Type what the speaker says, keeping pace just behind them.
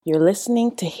You're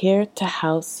listening to Here to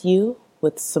House You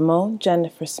with Simone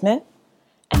Jennifer Smith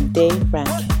and Dave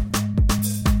Rankin.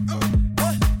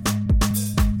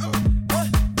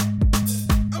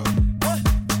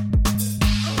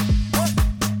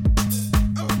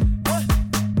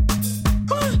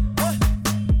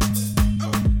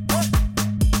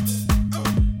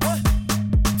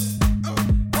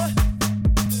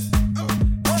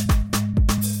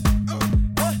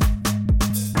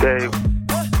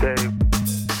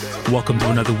 Welcome to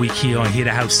another week here on Here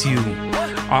to House You.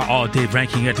 Our all Dave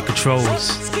Ranking at the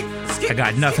controls. I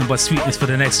got nothing but sweetness for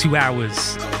the next 2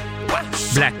 hours.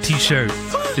 Black t-shirt.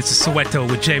 This is Soweto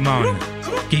with J-Mon.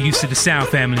 Get used to the sound,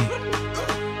 family.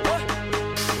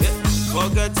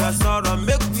 Forget your sorrow,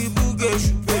 make me boogie,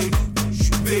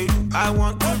 shubelu. I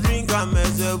want to drink a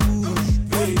mezebu,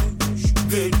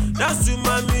 shubelu. Dance to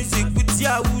my music with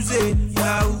Yahoo,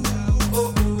 Yahoo.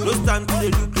 No time to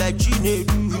look like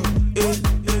Chinedu.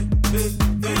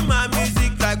 Do my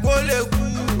music like Oleku.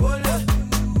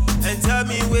 And tell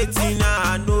me waiting now,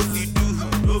 I know if you do,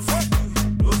 no fit do,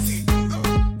 no fit do.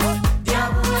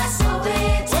 Diabula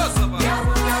Soweto,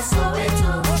 Diabula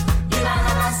Soweto,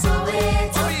 Ilana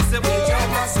Soweto,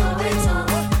 Ijana Soweto,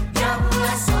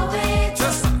 Diabula Soweto,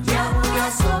 Diabula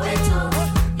Soweto,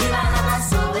 Ilana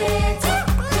Soweto,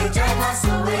 Ijana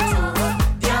Soweto,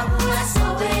 Diabula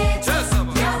Soweto,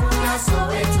 Diabula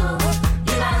Soweto,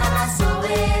 Ilana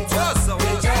Soweto,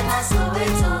 Ijana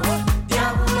Soweto,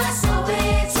 Diabula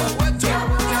Soweto,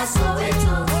 Diabula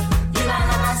Soweto,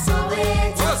 Ilana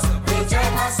Soweto,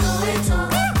 Ijana Soweto.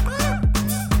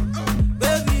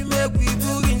 Baby, make we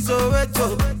boogie in Soweto.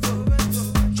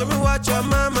 Show me what your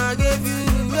mama gave you.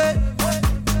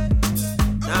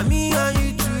 Now me and you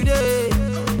today,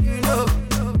 you know.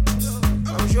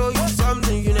 I'll show you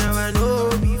something you never know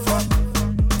before.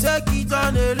 Take it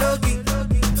on a low key.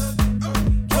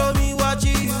 Show me what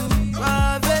you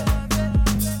have.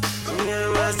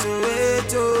 Yeah,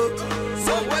 Soweto.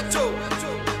 Soweto.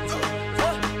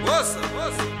 What's up?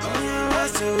 Yeah,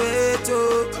 Soweto.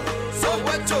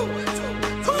 Soweto.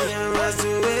 Yeah,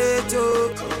 Soweto.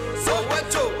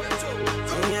 Soweto.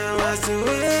 Yeah,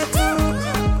 Soweto.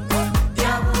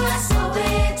 Diabula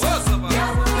Soweto,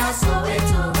 Diabula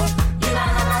Soweto,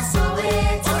 Ilana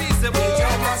Soweto,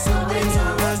 Ijana Soweto,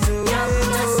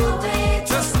 Diabula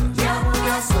Soweto,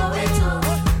 Diabula Soweto,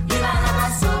 Ilana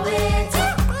Soweto,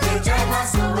 Ijana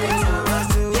Soweto,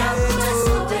 Diabula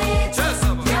Soweto,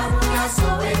 Diabula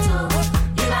Soweto,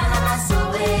 Ilana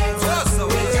Soweto,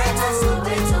 Ijana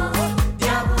Soweto,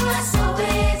 Diabula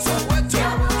Soweto,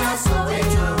 Diabula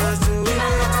Soweto,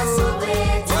 Ilana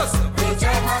Soweto,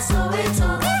 Ijana Soweto.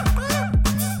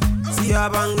 See a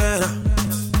bangera,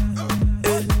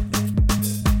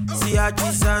 see a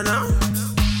chisana,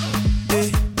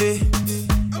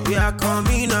 we are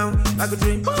coming now. Like a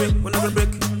drink, we're not gonna break.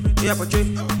 We have a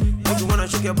drink. If you wanna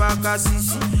shake your back, I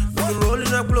see. We can roll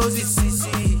it up close, it's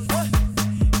easy.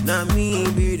 Now me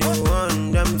be the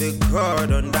one, them big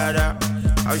card on dada.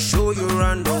 I'll show you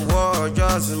around the world,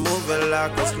 just move it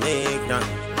like a snake now.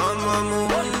 I'm a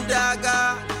moon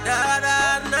dagger,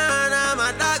 dada, nana,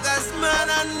 my dagger's man,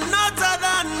 and not a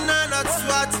nana, not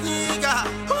swat nigga.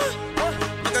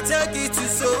 I can take it to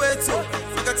Soweto,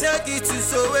 I can take it to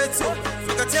Soweto,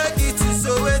 I can take it to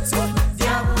Soweto.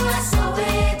 Diabula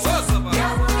Soweto,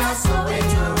 Diabula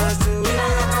Soweto,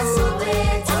 Ilana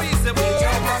Soweto,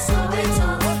 Ijana Soweto,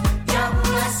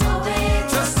 Diabula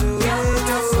Soweto,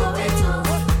 Diabula Soweto,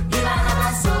 Ilana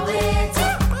Soweto,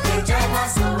 Ijana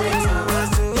Soweto,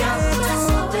 Diabula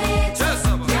Soweto,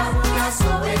 Diabula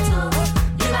Soweto,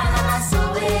 Ilana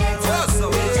Soweto,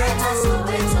 Ijana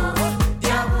Soweto,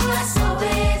 Diabula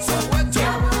Soweto,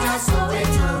 Diabula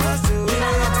Soweto,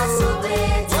 Ilana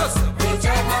Soweto,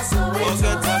 Ijana Soweto.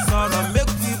 Forget your sorrow,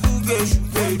 make me boogie,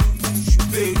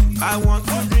 shubelu. I want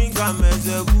to drink a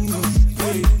mezebu,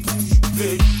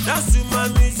 shubelu. Dance to my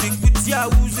music with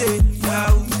Yahoo,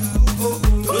 Yahoo.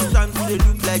 No time to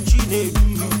look like Chinedu.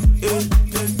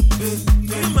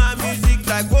 Do my music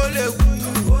like Oleku.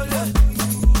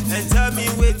 And tell me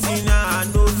waiting now, I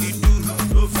know if you do,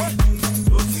 no fit do,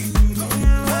 no fit do.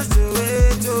 Yeah,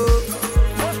 Soweto.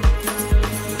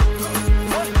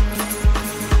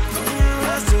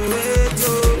 Yeah,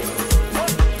 Soweto.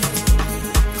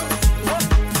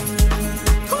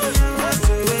 Yeah,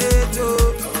 Soweto.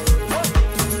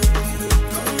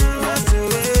 Yeah,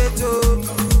 Soweto.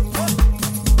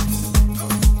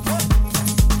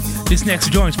 This next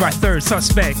joint's by Third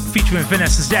Suspect featuring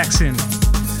Vanessa Jackson.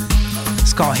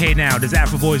 It's called Hey Now, this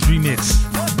Afro Boys remix.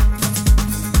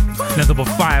 Nothing but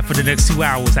fire for the next 2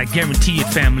 hours. I guarantee it,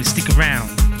 family. Stick around.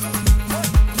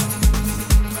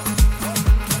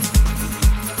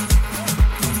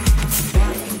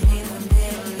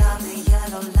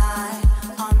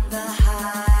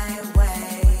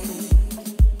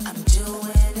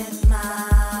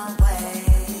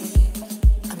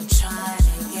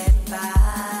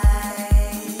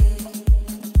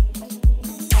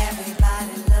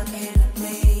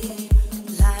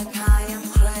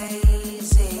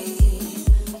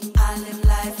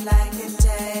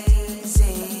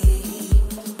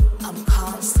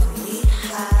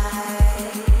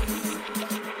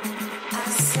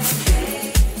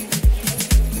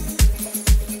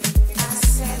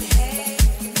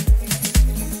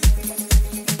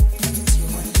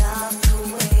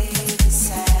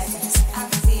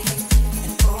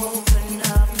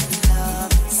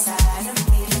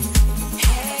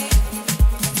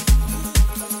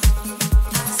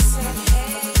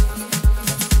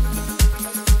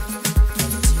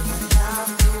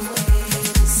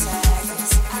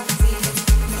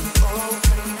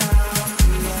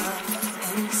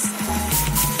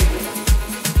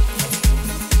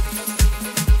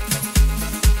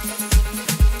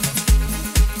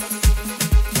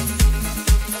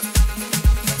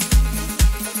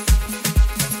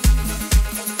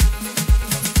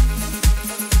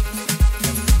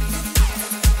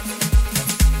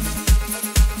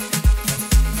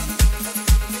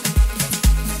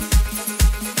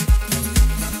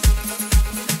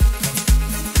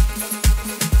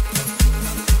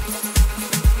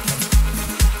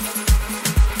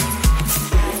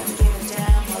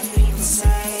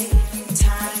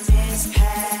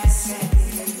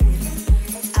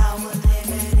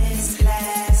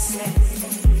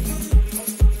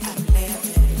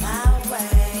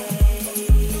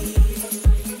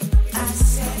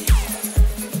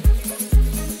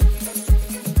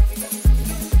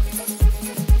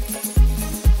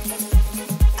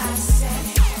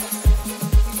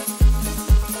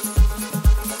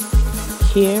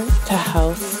 here to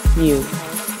house you.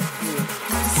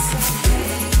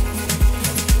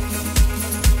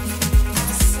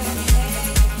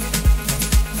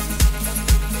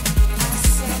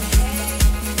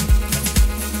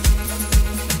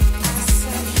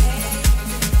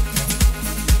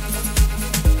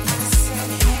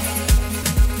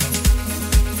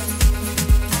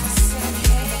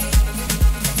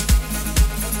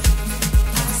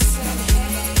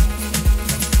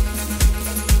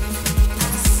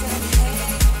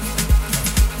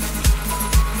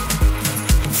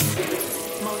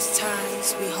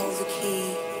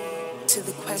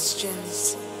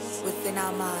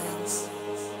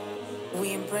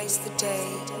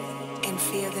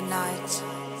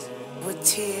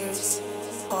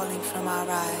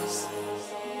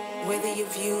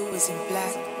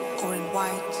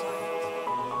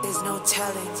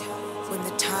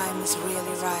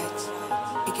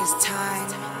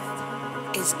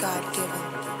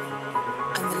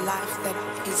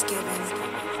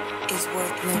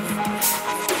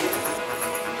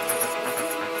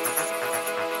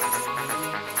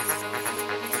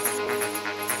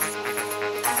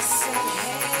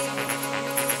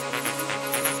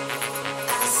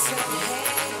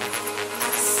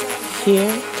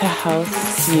 Here to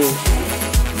house you.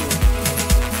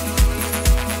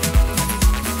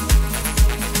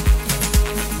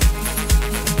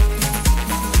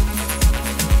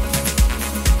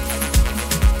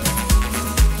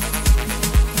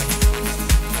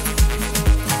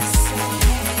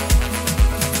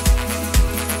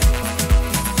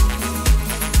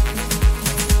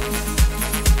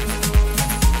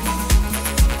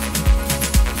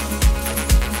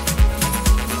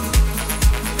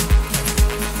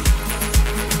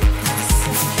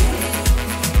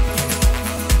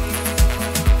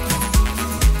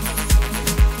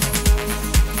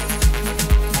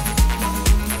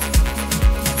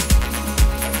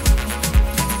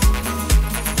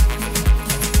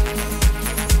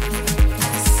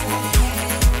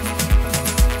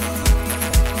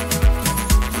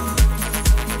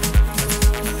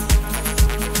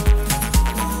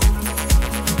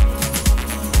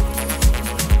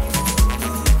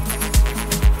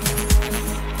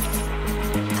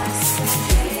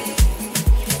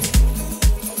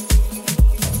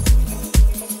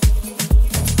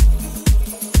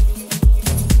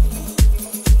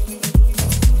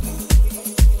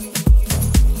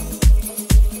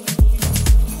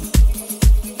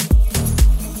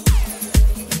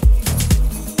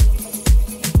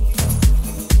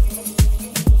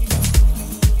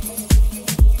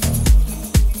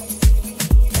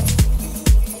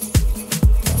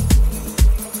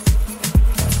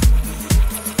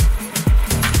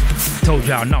 Told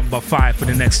y'all nothing but fire for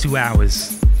the next 2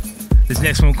 hours. This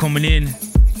next one coming in,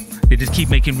 they just keep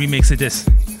making remakes of this.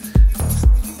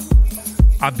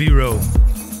 Abiro,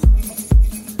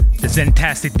 the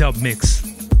Zentastic dub mix.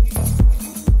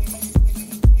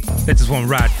 Let this one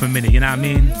ride for a minute, you know what I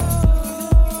mean?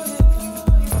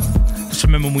 Just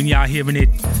remember when y'all hearing it,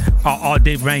 our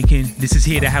all-day ranking, this is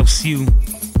here to house you.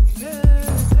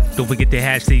 Don't forget the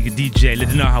hashtag DJ, let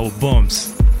them know how it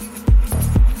bumps.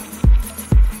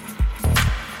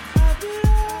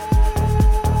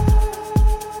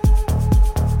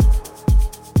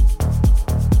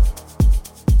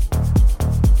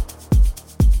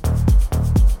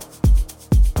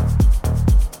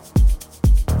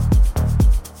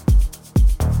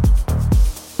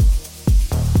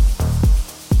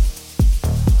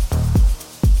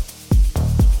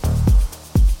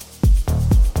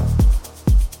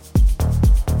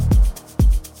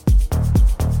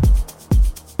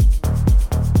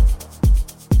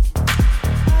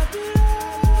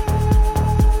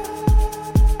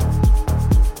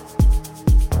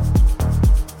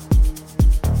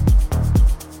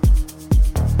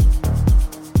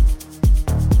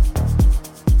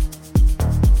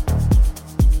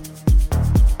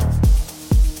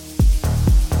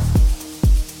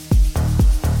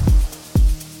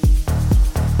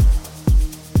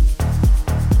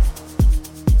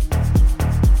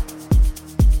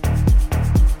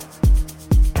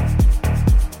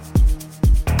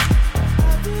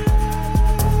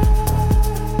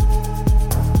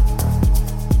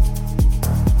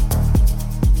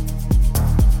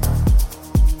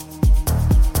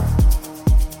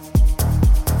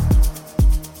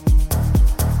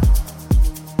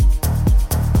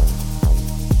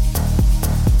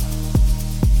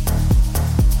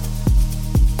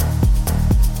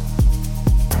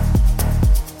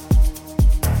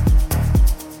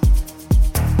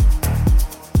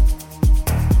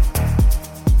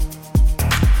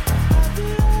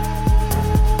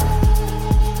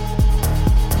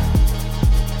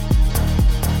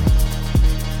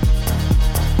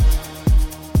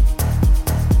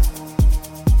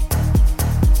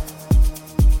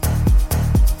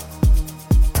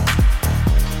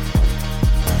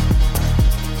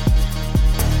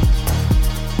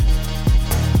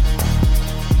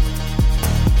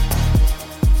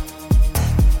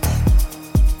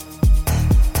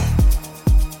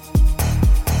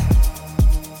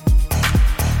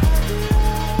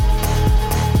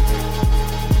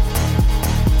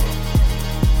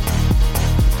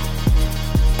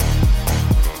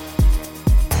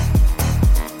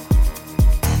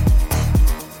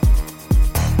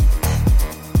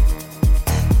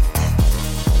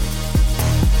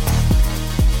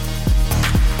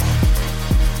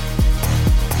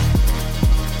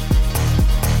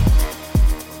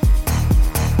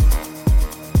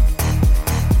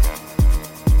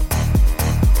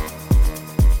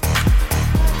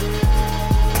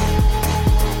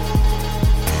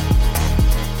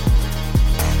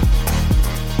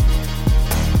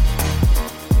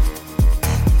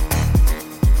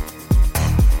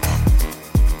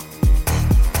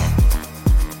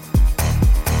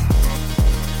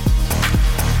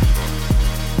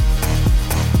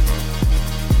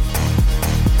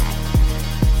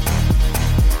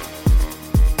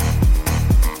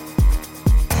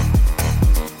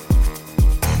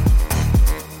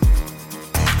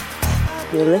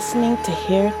 You're listening to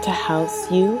Here to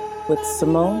House You with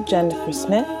Simone Jennifer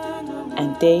Smith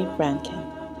and Dave Rankin.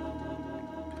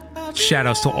 Shout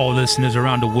outs to all listeners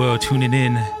around the world tuning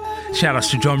in. Shout outs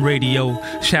to Drum Radio.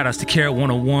 Shout outs to Carrot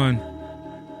 101.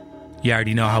 You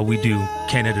already know how we do.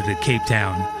 Canada to Cape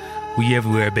Town. We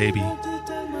everywhere, baby.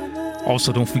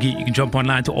 Also, don't forget you can jump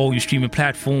online to all your streaming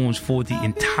platforms for the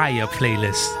entire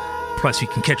playlist. Plus, you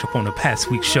can catch up on the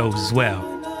past week's shows as well.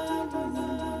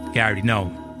 You already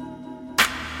know.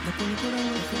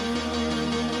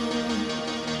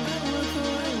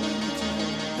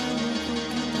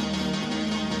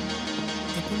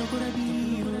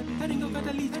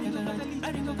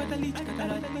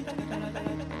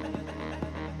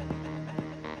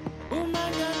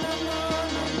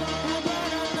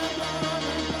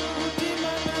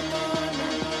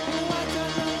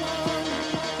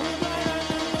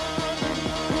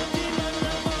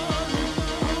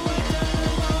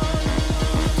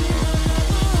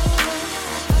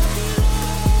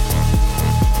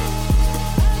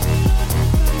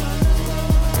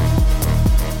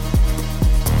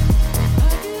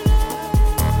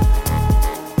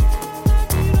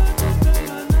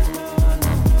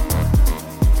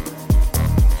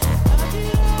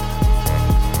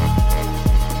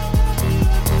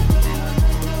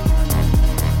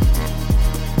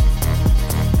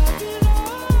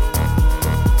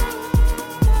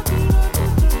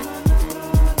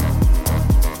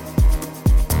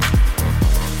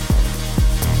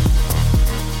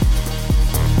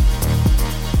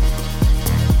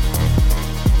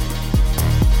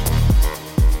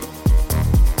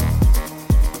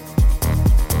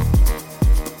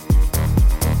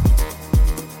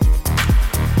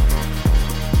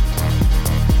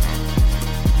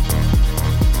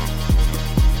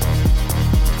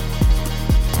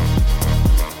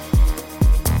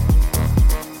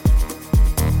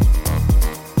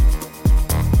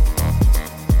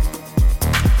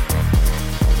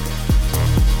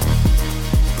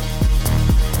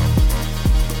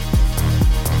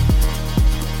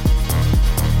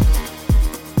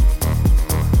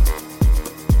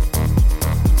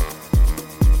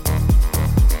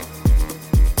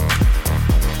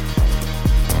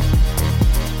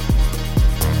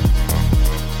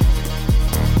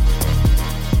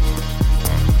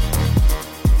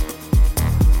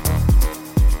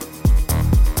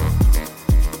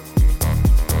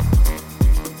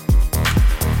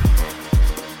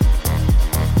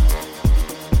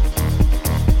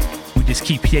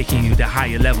 Keep taking you to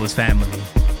higher levels, family.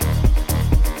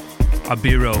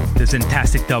 Abiro, the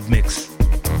Zentastic dub mix.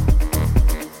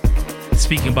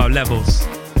 Speaking about levels,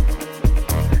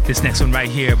 this next one right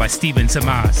here by Steven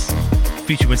Samas,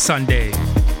 featuring Sunday.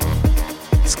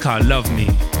 It's called Love Me.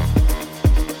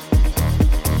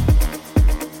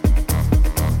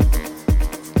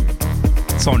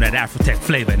 It's on that Afrotech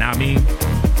flavor, know what I mean?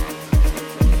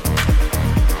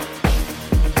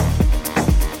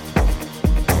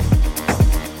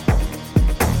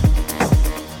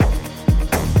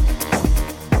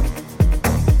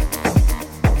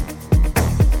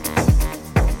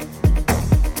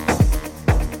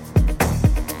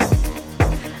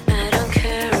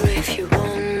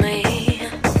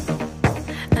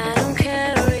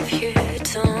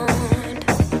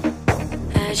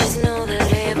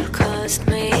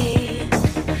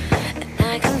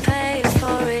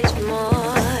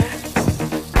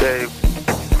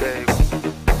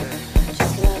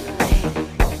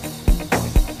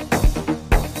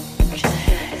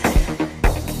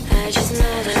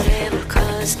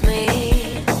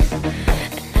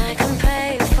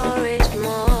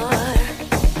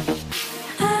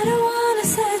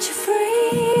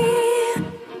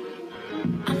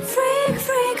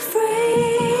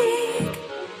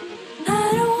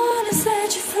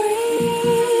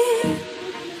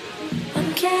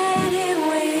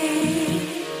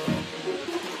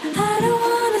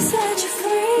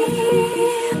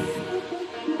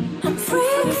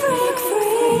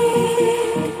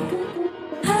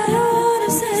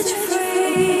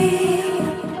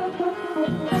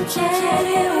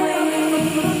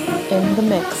 In the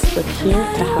mix with Here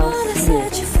to House You.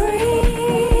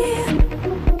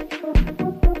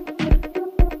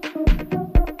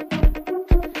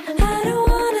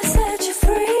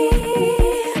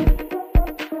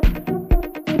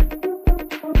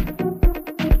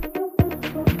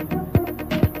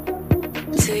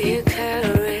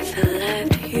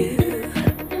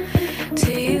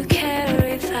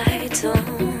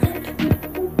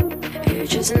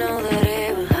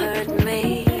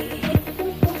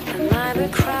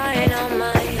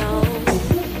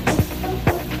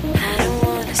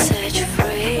 Set you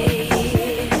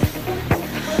free.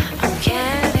 I'm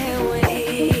getting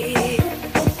weak.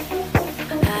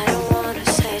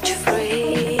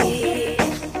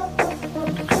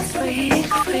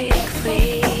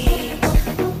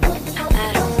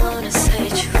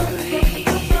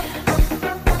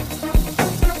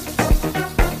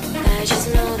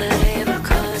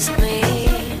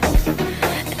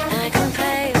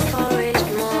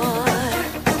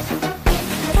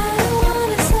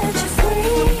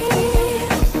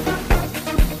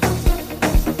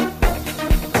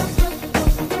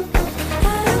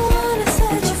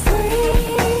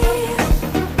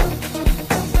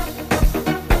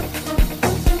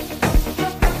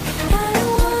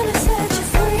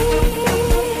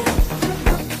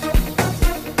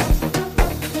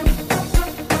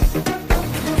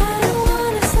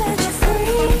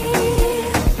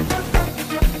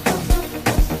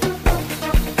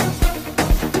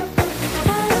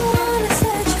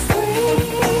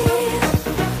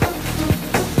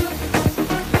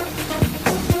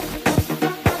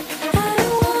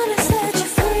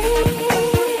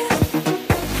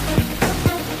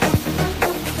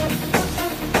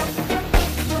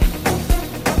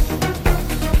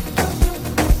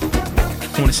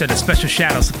 said a special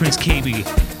shout out to Prince KB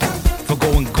for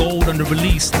going gold on the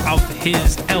release of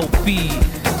his LP,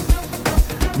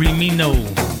 Rimino,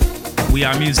 We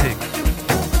Are Music.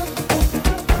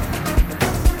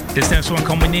 This next one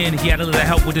coming in, he had a little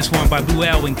help with this one by Blue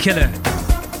L and Killer.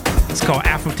 It's called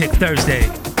Afrotech Thursday.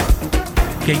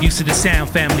 Get used to the sound,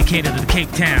 family, cater to the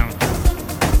Cape Town.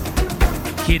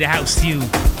 Here to house you.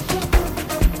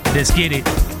 Let's get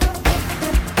it.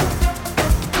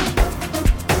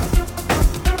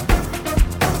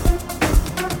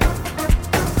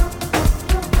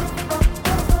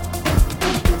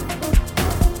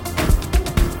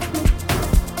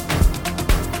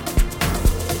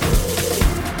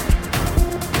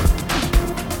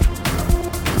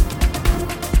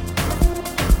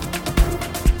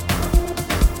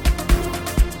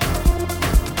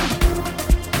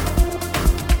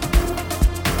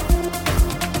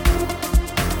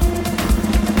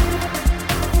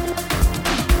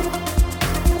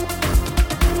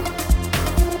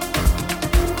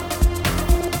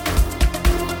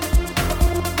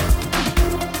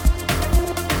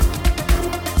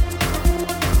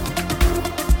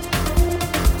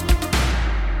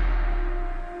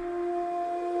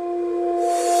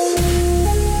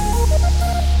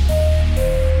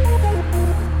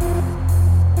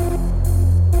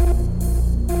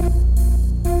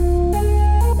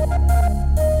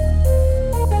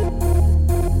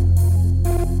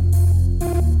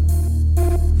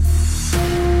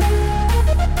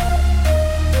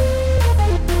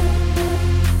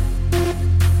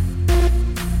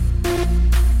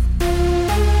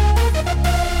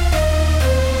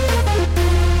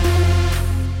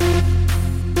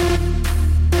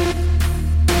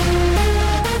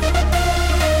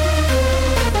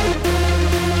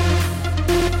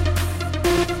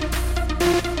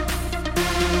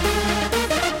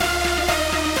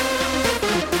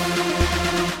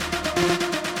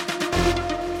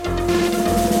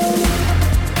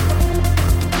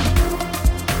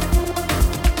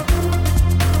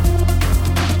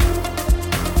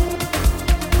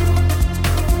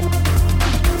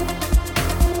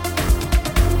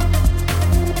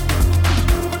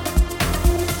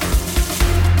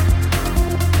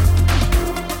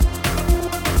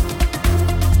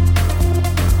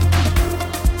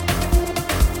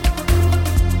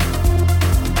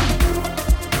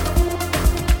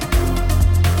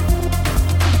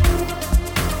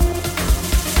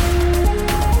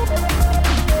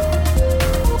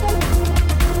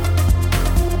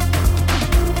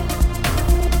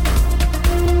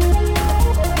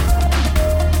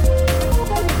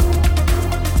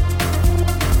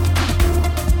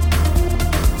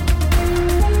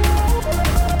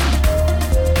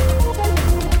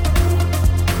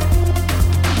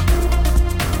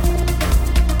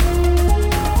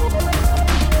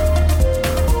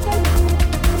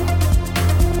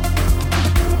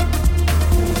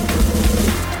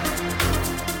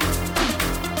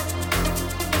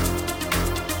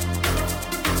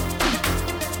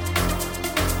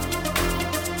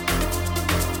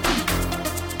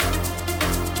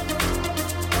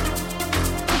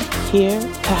 Here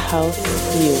to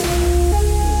house you.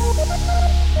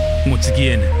 Once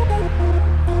again,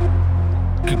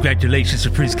 congratulations to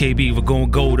Prince KB for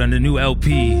going gold on the new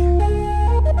LP,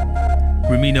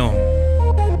 Rimino,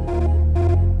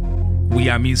 We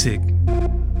Are Music.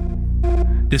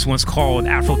 This one's called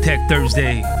Afrotech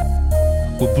Thursday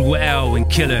with Blue L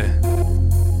and Killer.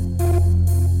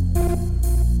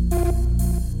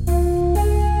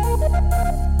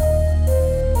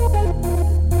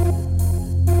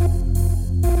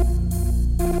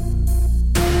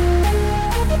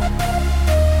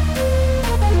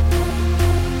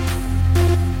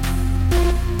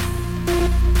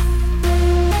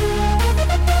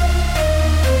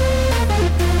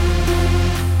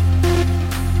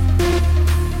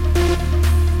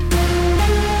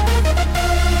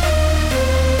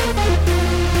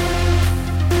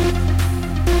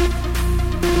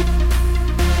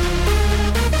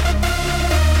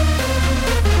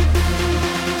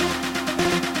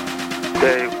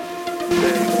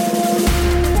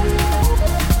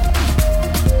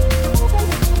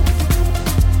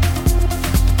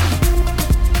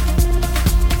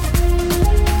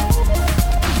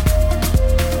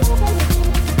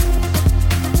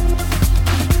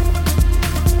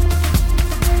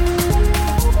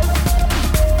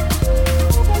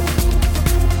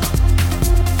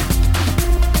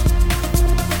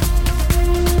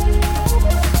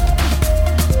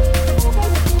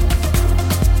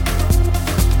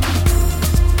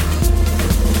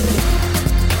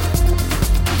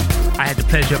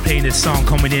 Pleasure playing this song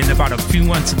coming in about a few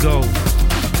months ago.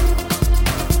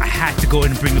 I had to go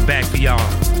ahead and bring it back for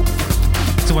y'all.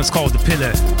 This one's called The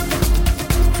Pillar.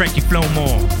 Frankie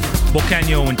Flowmore,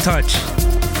 Bocanio and Touch.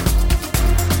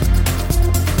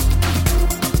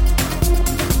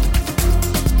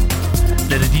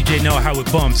 Let the DJ know how it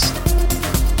bumps.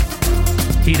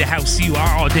 He the house you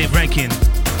are all day ranking.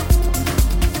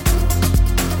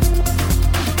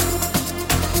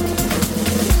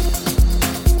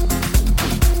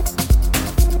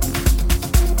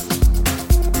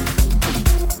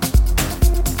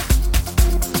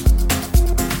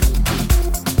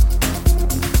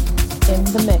 In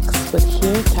the mix with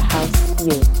Here to House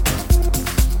You.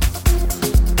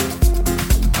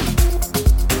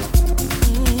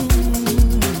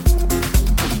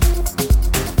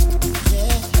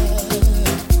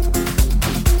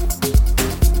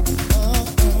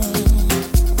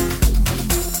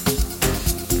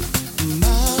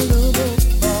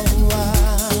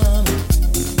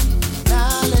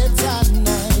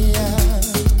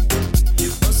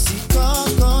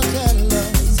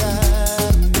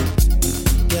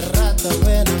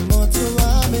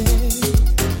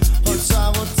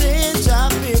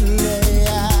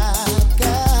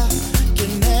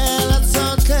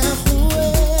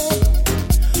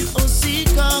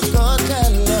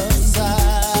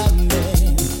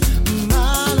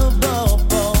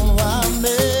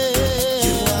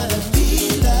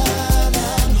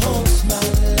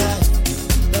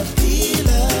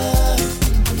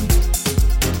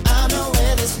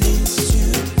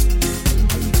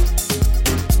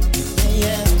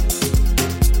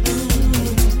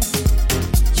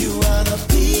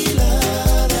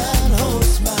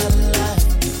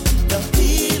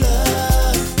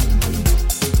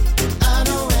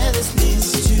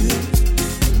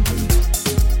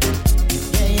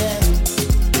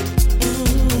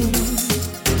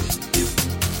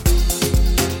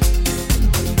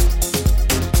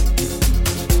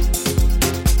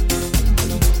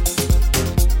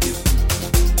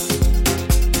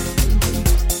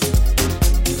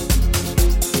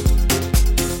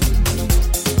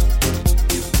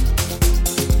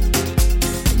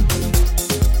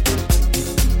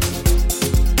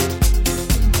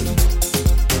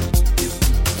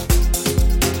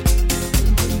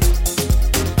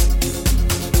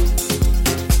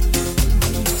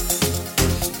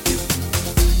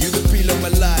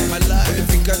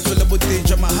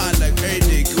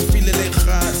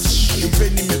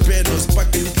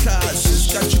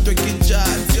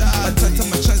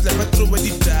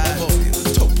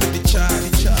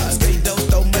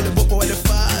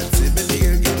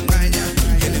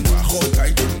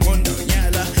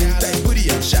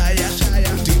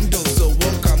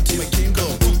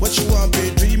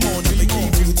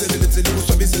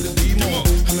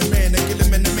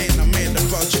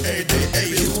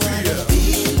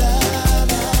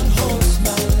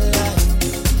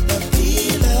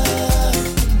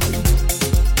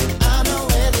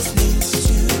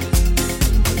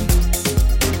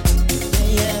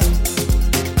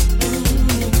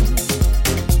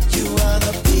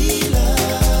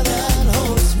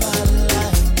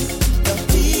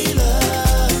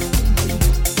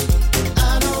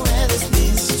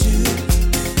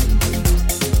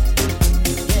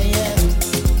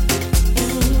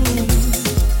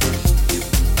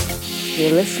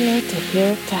 You're listening to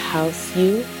Here to House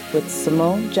You with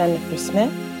Simone Jennifer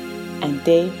Smith and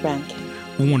Dave Rankin.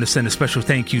 We want to send a special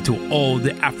thank you to all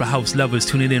the Afro House lovers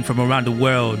tuning in from around the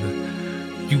world.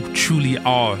 You truly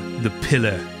are the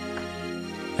pillar,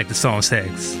 like the song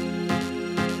says.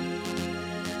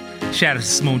 Shout out to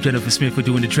Simone Jennifer Smith for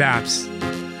doing the drops.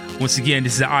 Once again,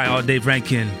 this is I All Dave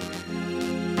Rankin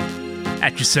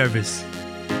at your service.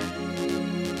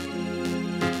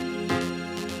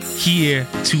 Here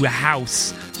to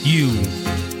house you.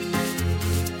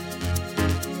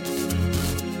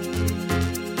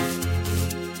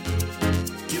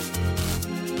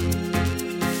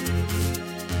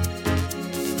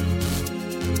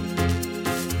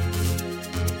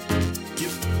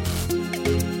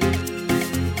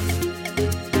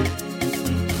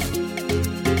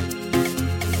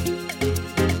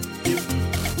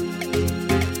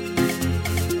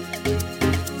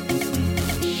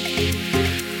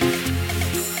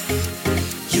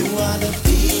 You are the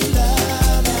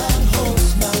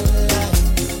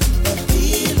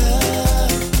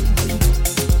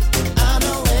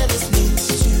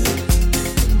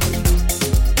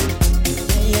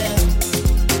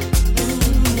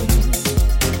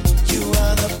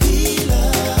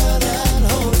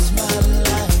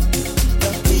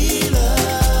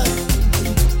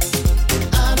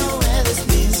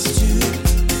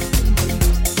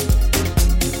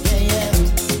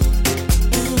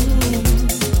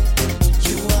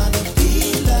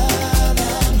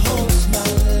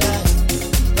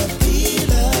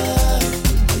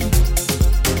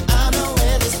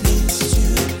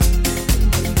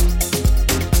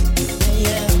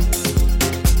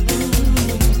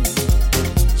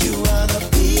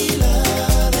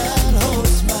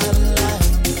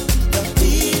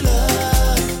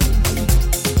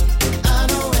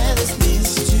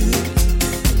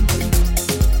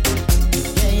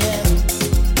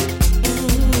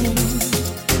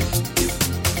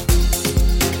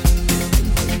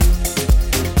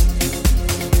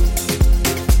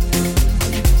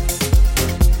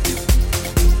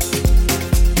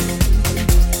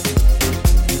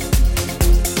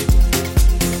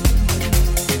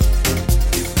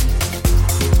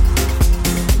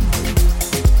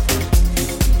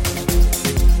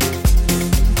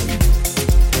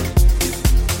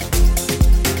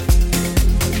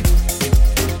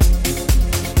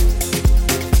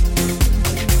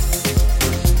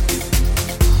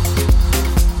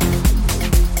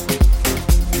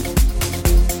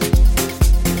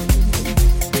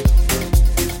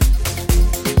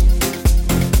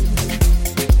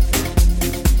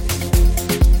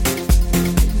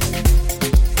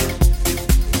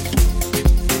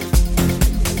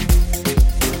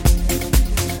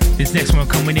This next one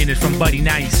coming in is from Buddy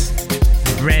Nice.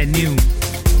 Brand new.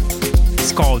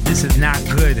 It's called This Is Not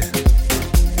Good.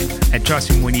 And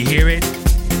trust me, when you hear it,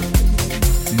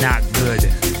 not good.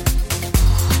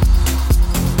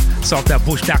 It's off that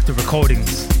Bush Doctor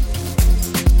Recordings.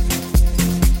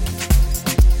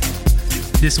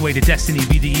 This Way to Destiny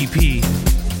be the EP.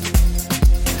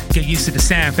 Get used to the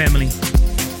sound, family.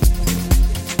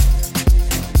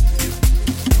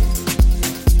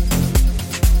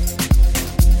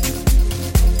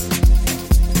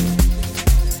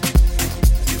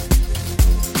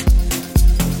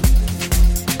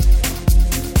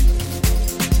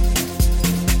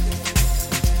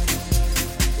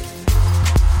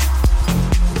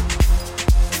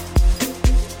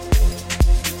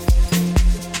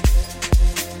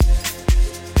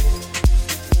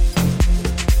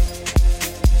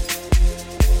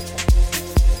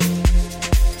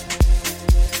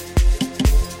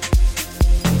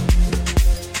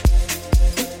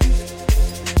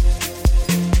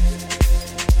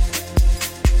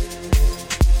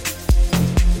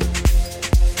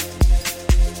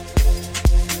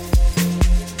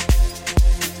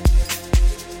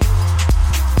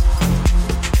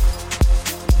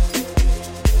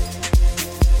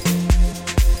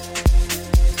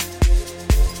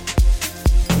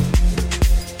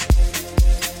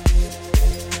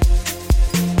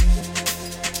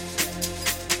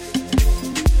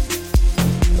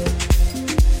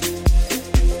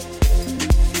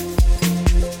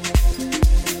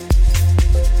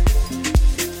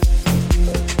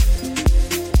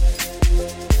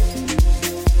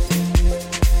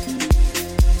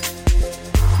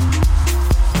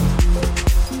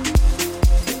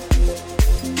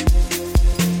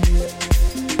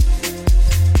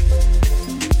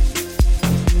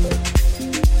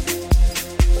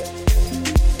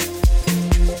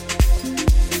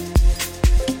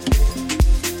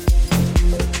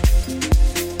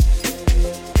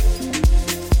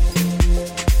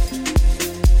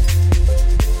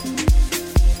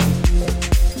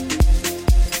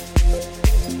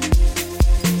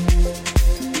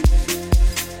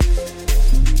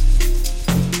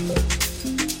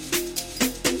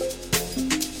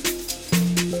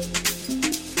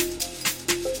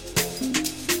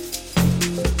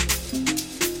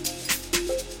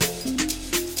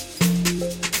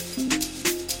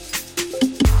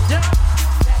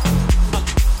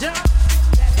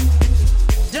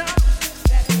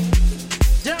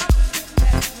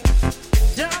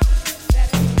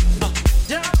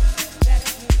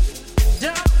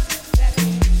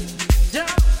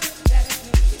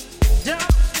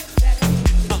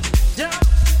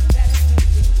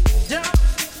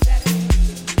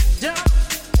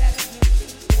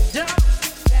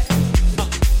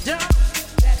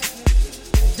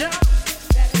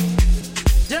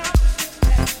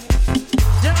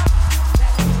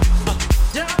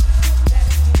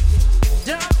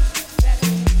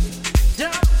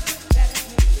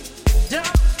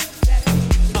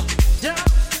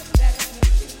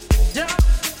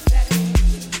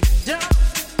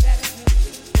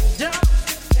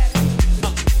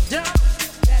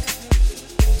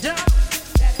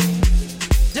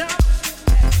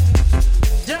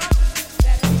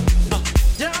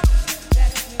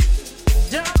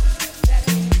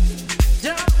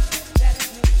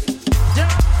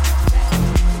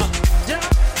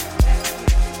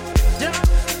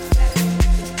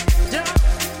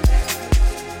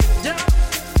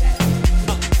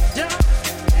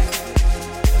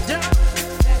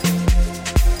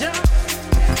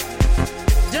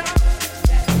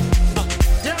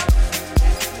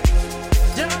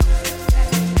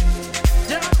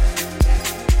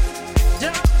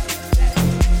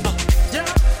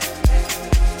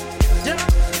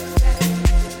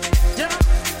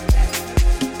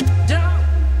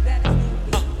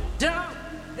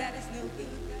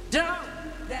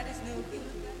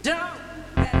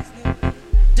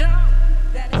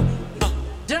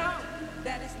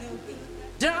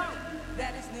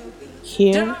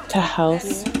 Here to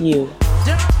house you.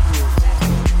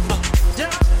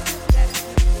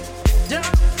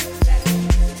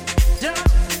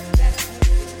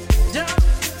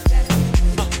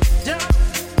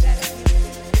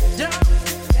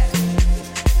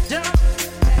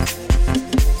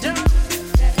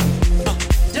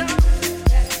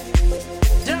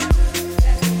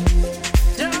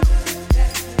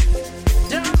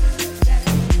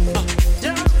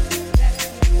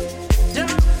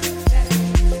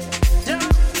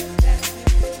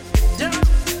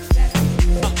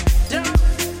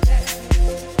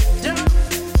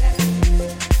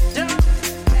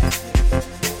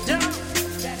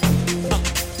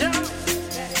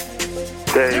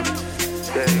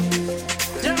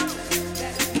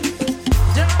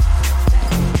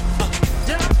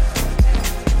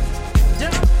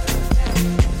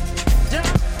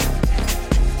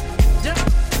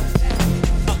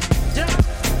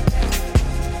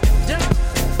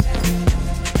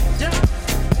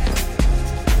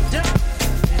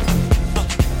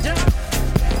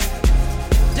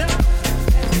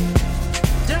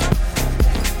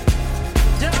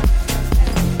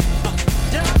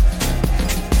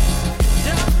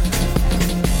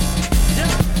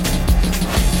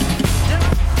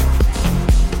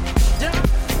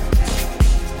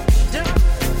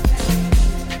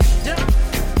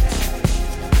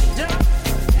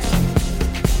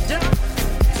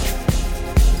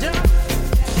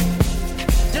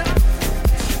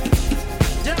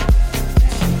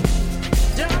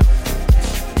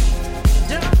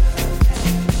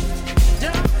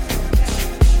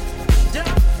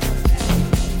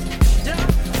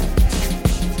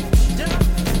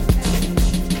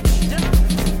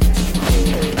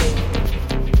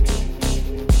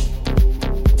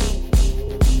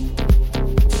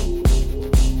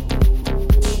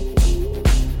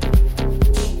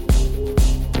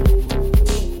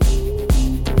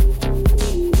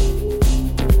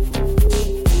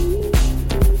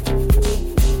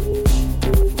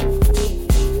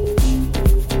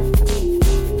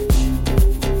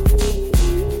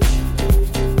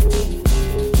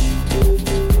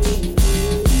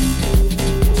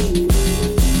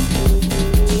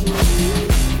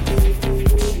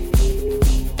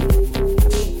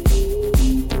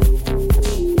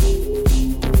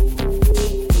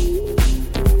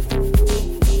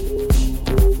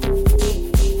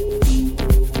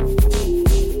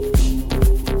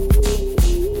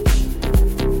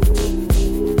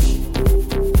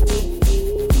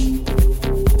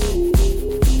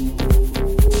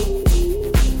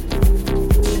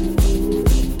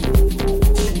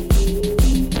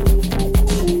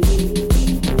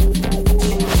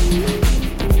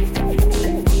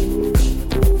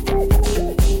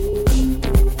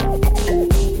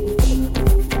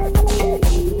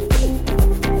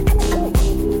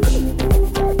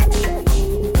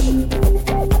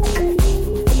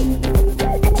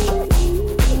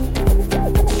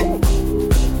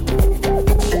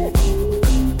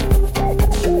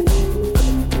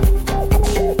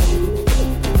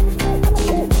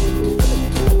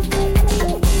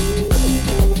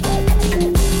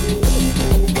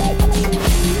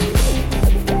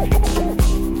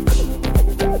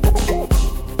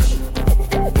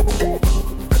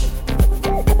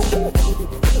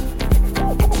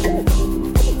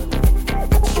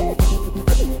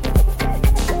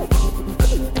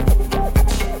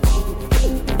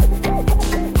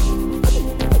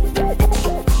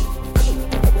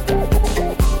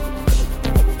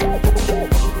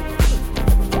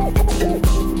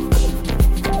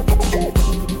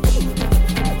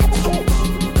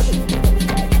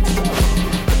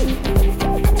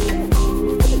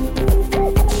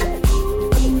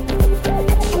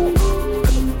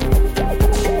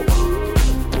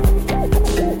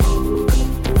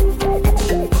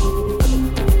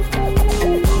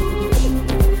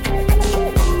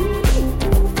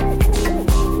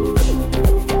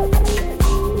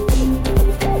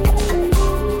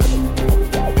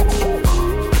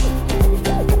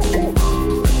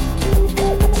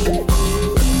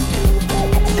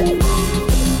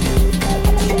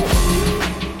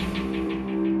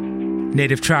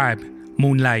 Native Tribe,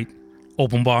 Moonlight,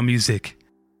 Open Bar Music.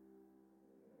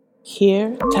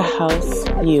 Here to house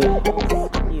you.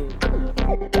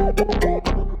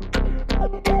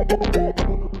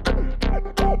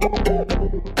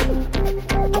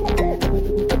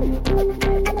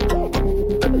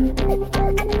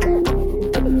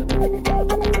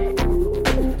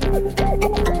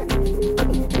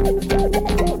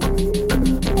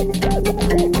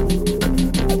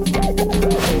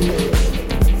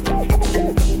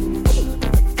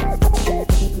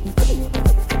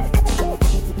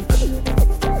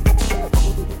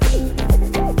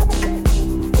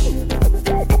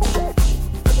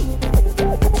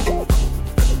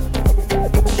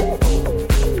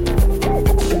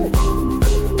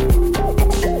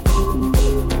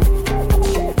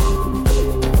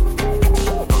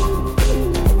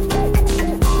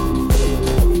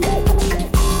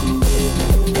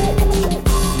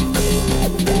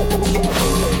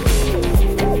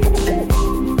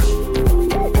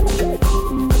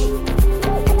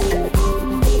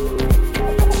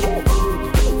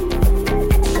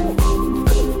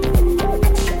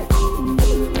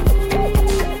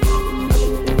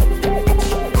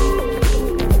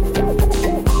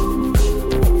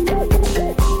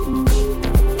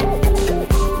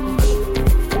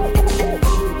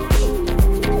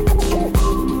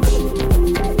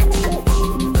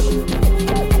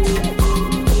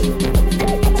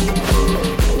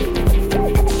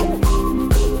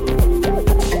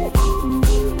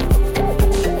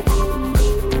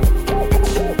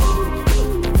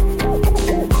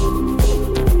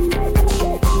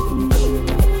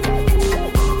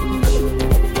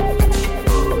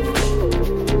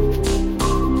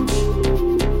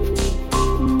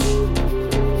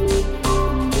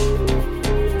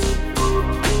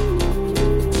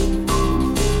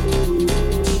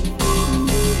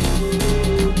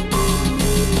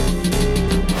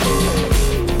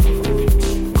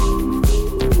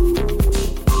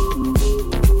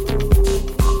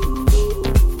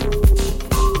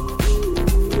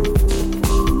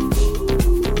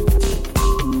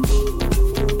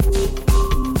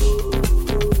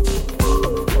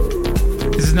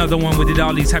 the one we did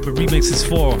all these type of remixes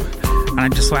for. And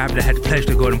I'm just so happy I had the pleasure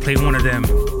to go ahead and play one of them.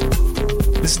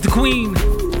 This is the Queen,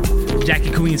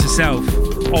 Jackie Queens herself,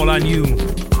 All On You,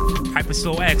 Hyper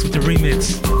Soul X with the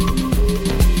remix.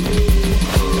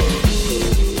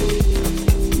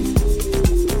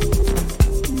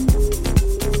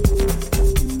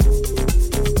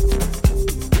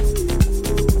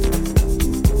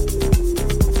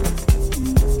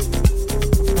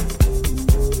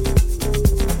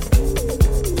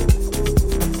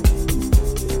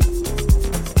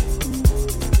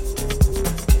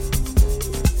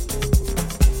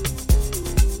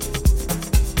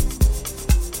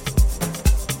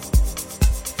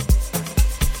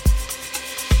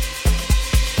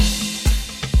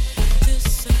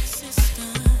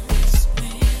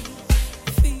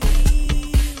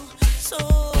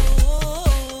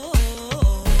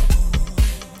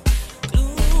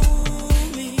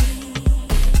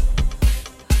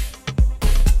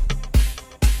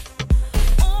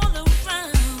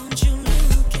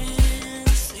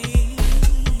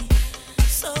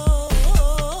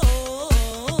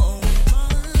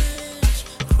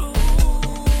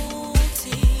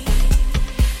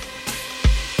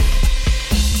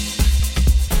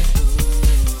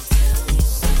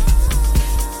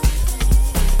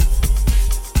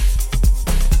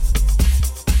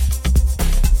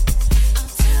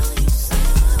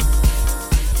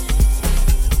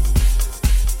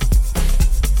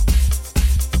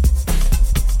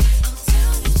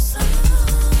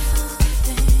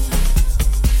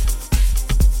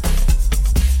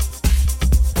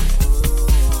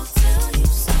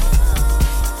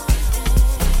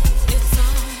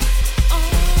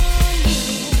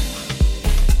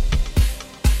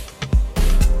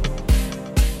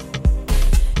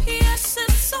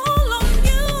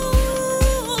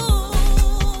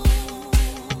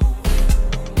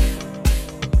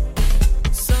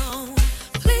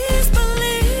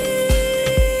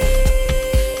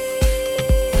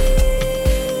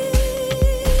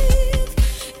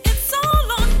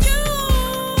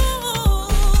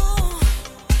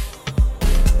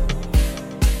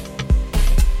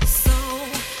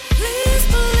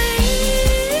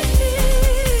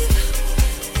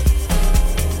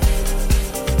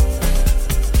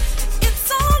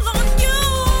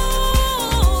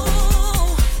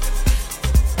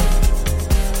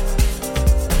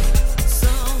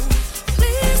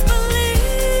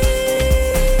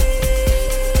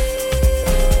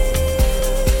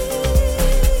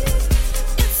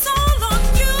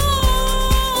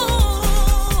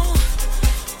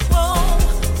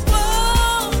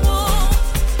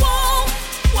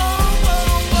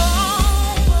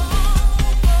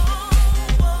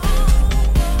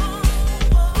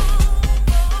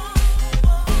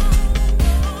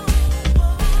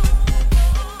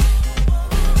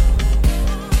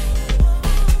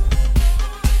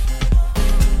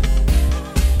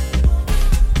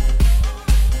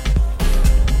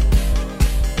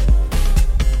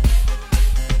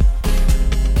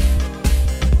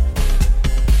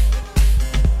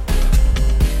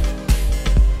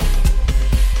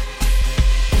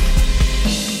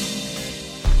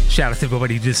 Shout out to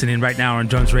everybody listening right now on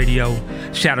Drums Radio.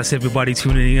 Shout out to everybody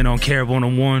tuning in on Carib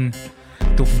 101.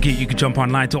 Don't forget you can jump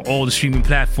online to all the streaming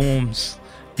platforms.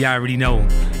 You already know.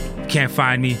 Can't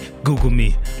find me? Google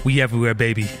me. We everywhere,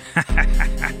 baby.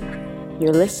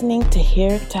 You're listening to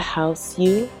Here to House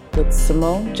You with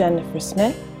Simone Jennifer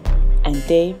Smith and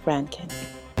Dave Rankin.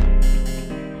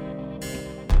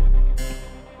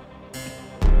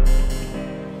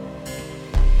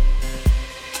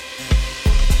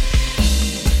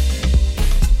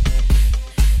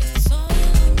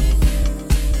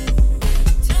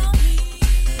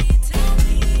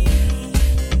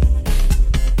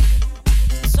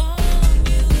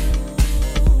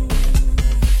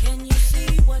 Can you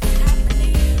see what's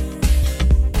happening?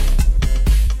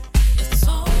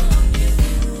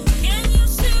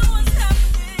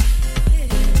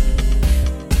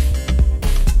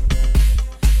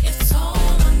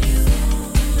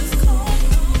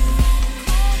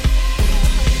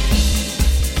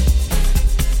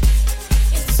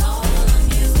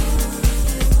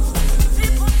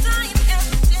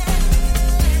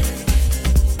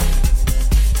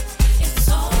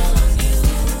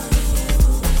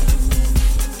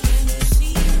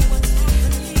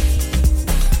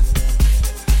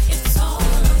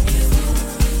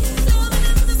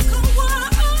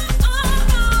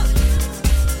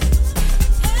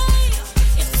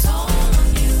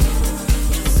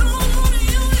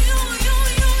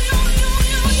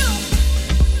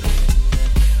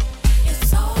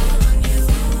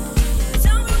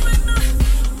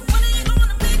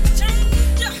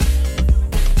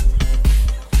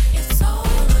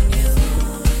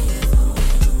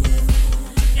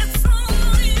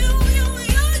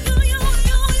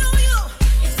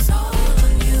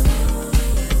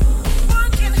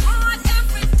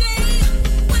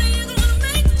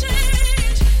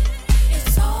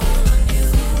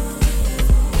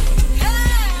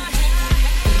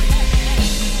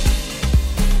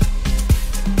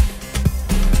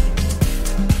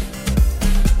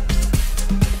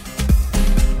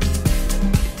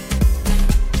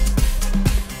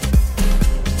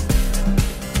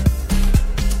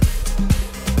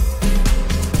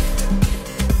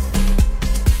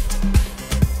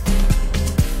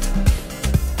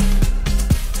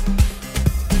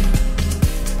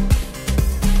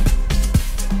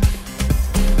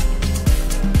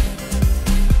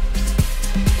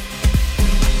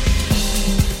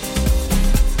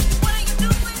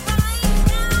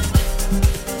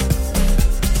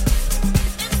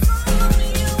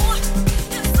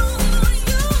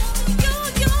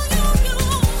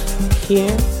 Here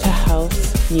to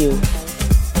house you.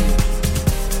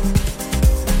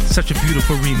 Such a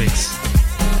beautiful remix.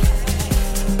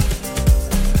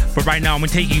 But right now I'm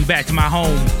gonna take you back to my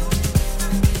home.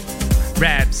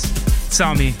 Rabs,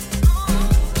 saw me.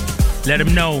 Let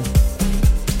them know.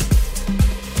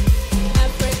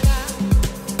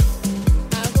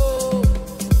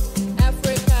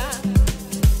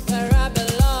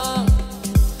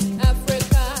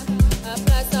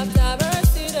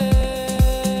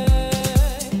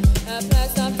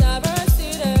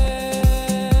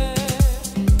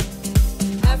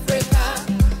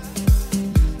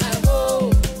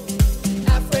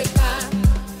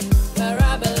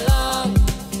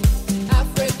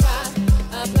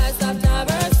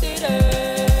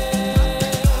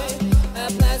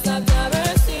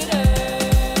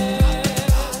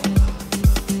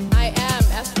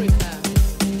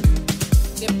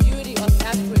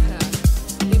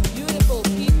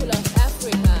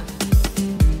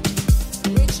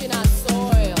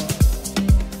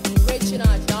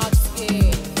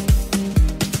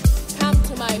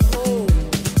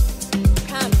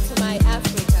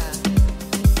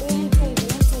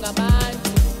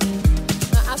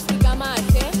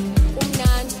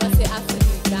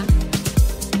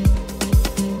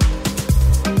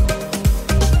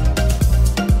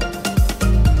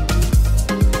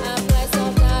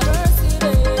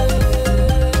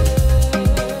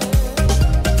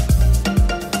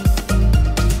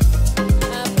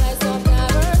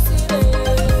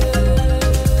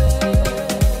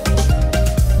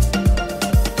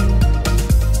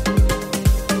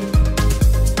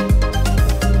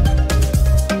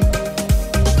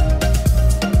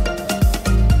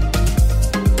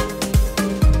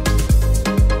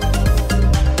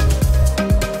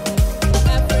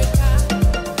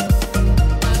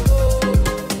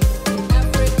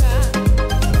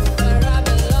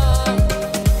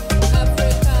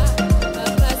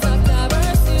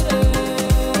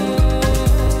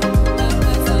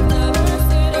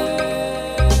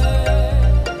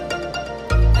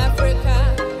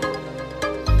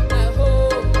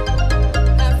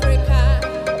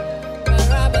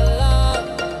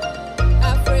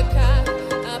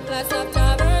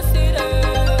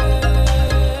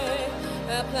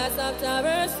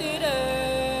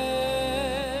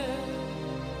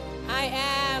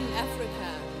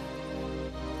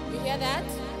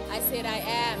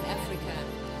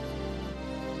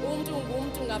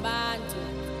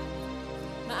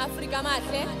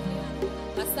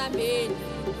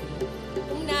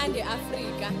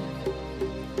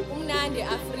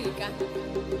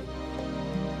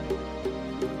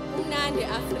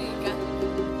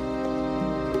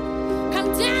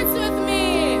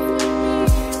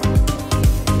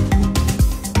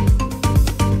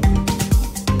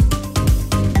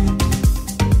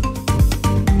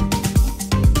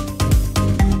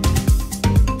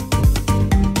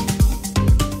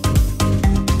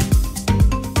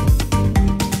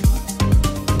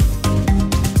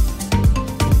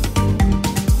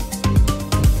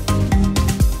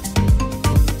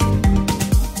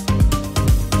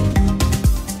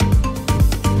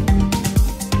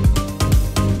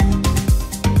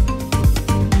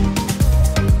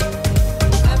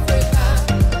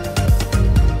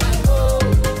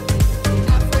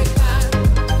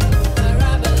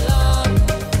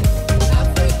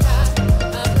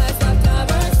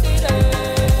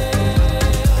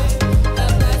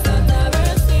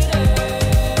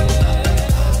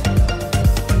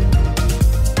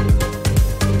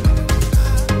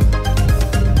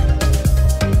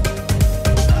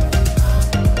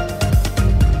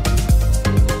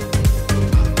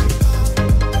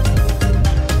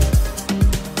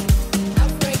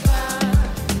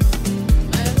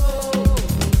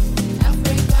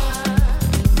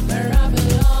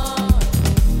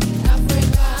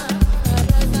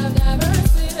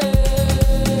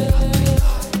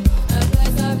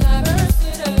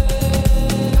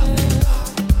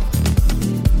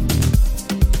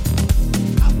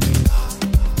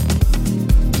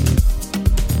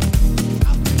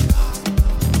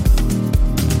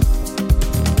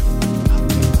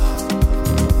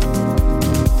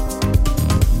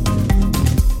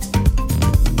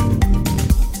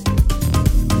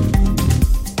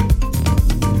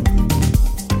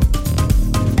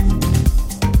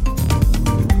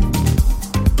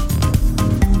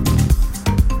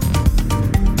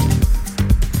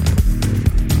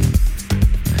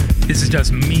 This is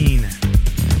just mean.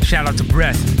 Shout out to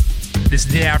Breath. This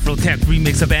is the Afro Tech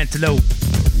remix of Antelope.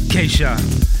 Keisha,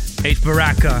 H.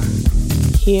 Baraka.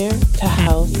 Here to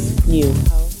house you.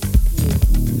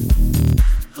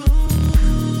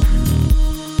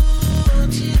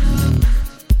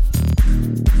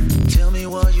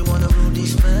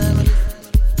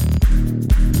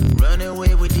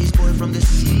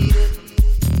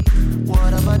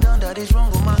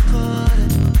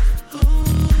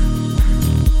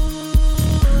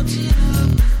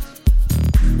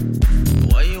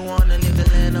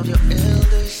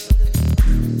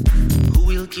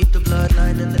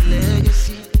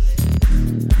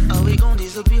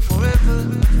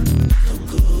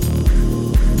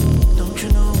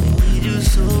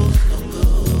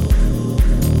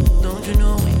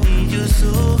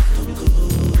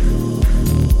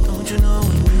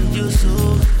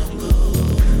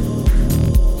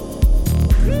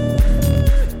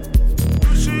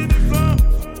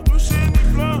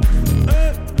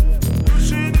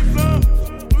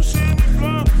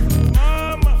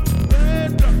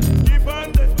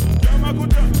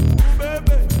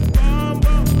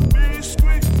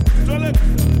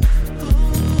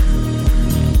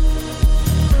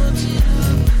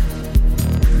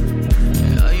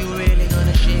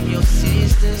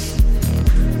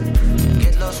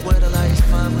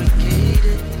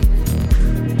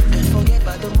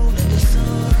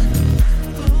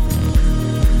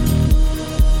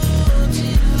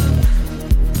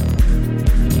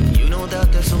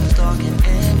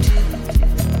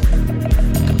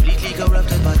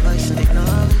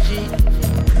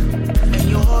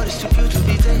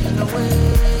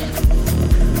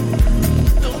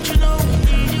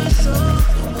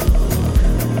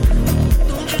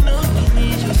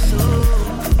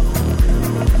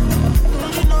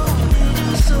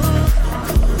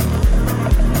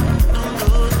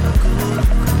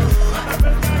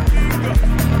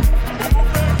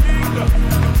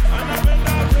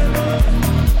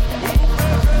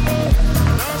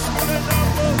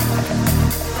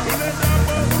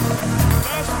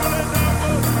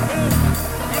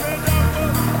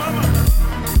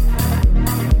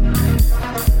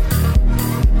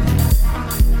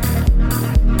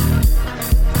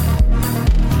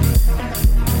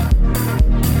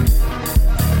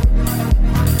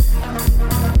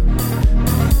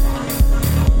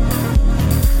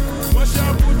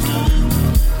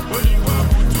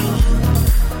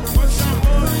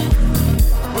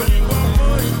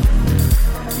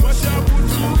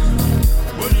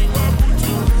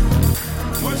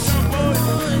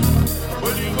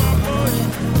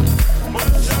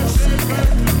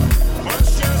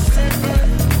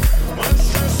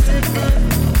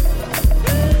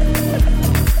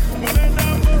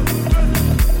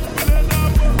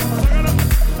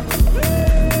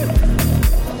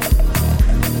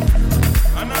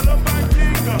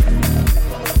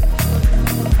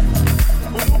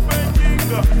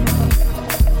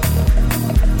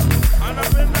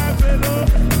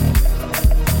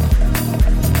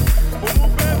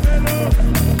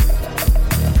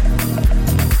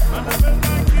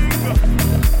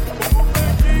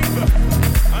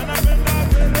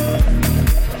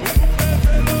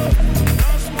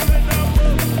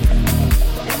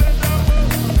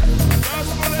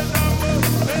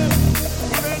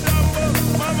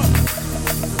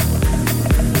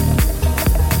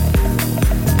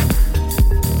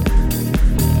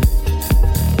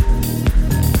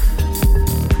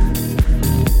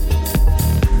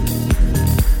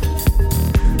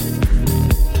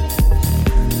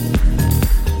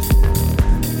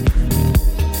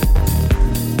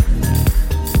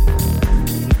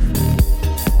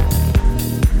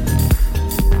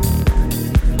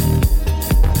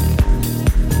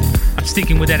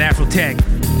 with that Afro tech.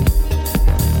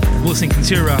 Wilson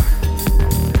Contura,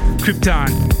 Krypton.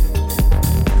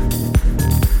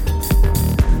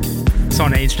 It's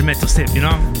on the instrumental tip, you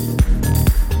know?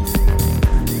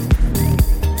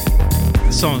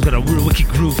 The song's got a real wicked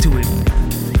groove to it.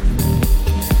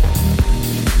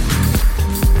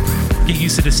 Get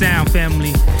used to the sound,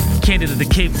 family. Canada to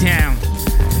Cape Town.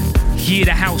 Here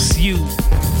to house you.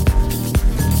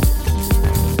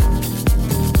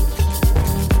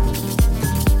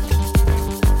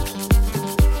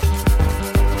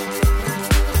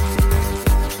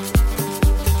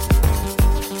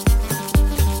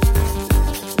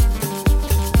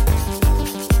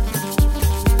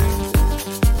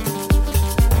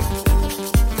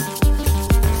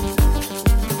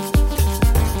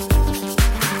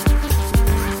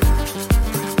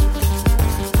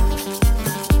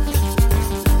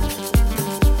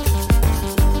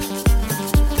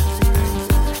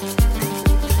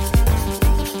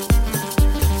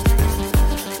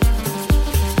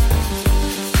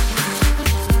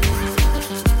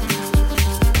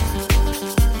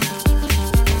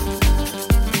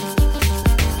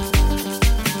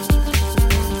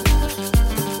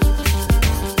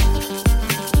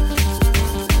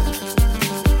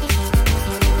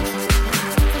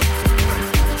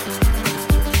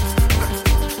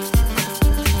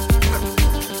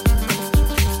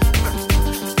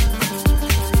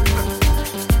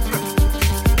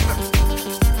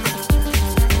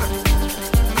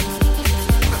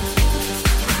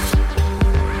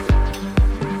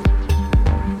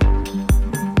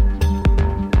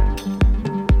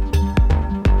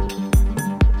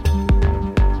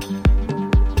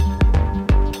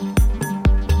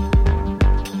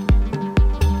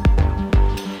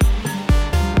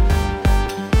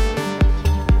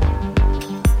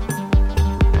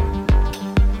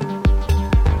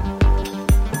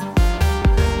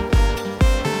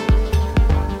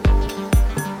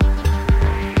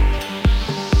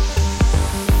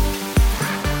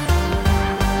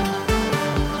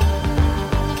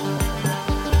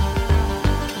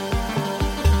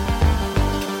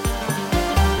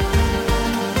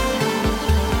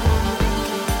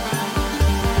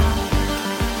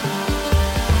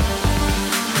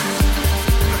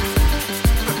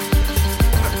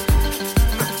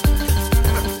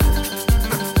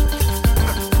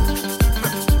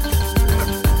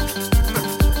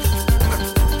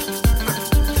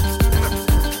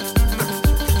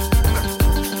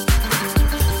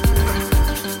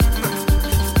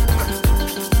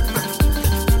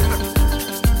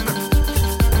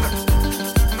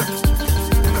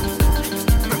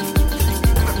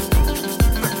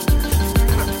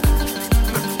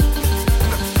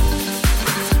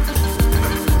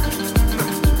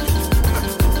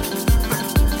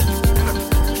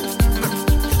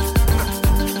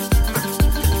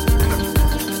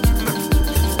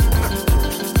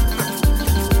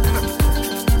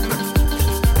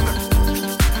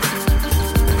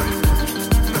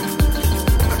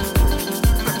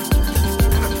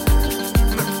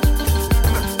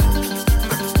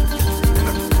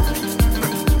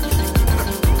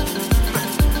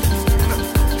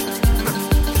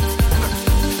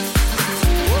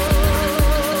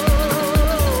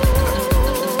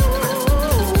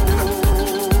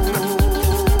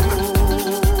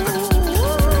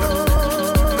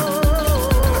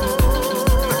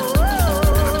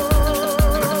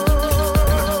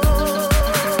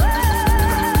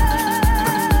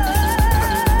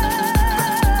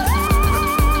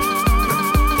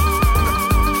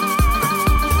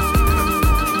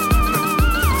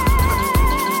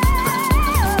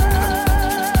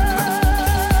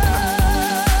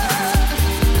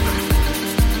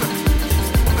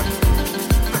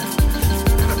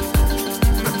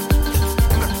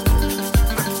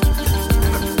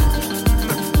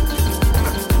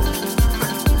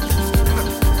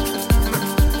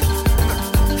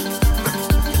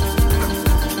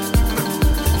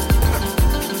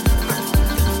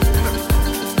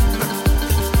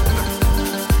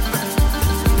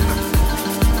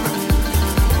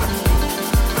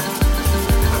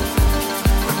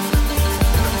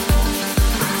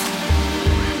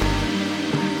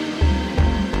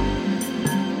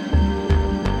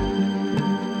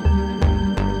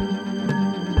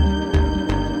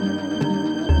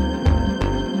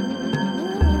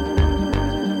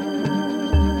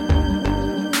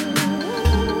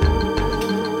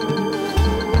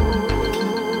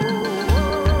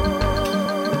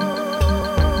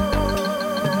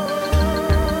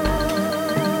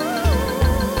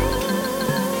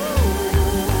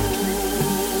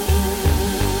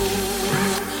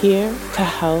 Here to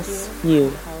house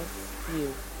you.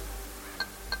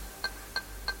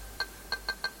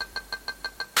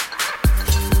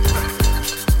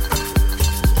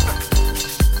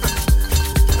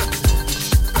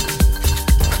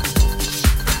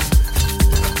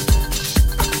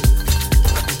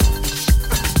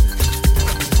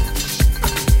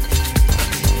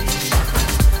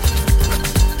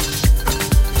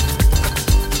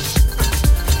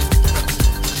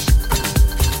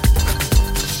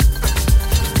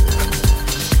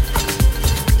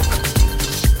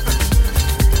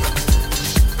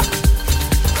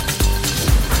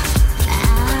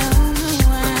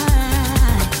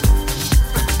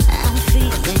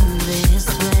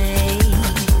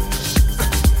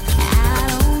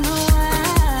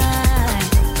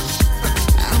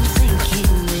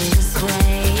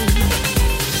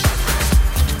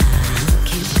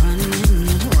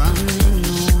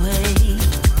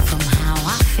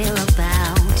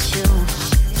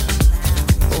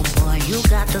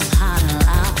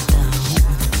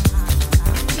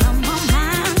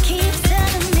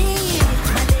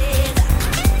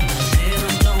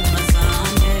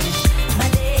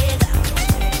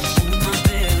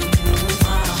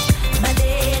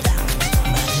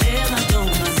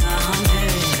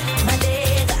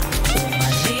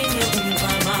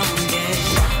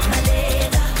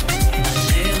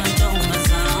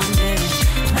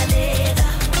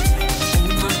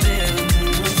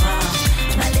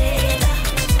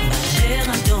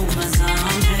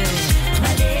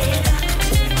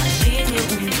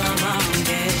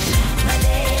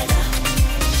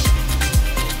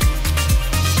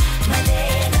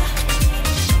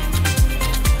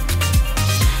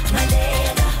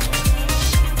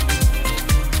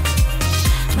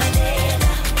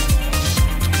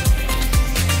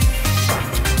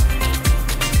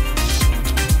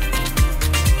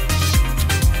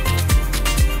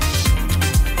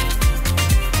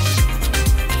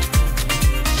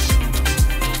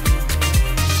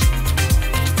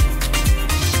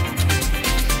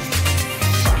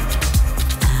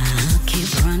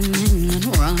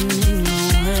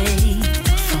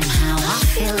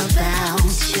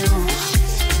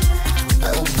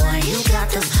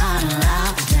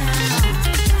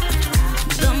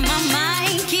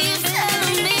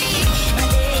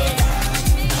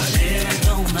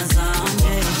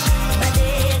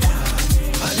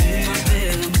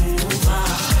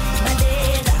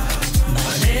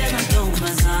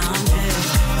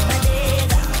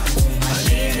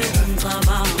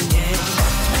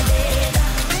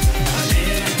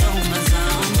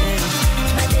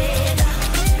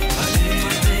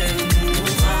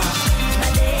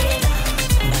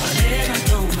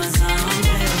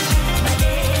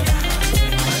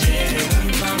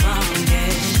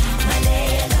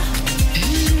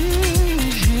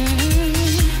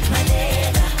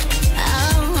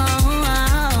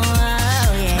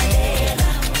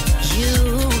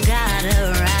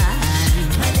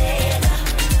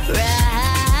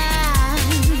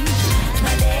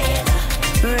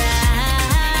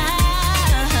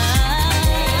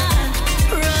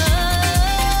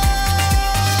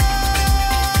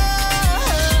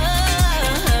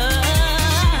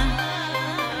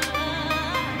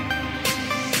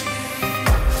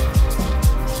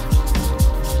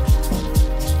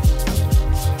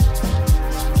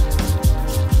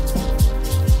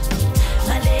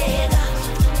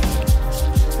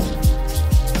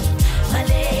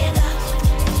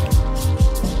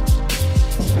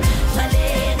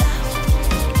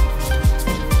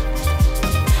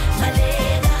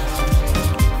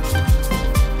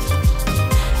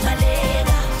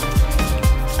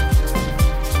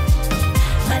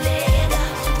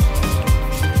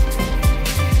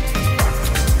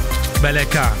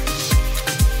 Baleka,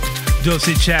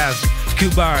 Josie Chav,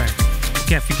 Kubar,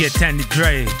 can't forget Tandy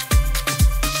Dre.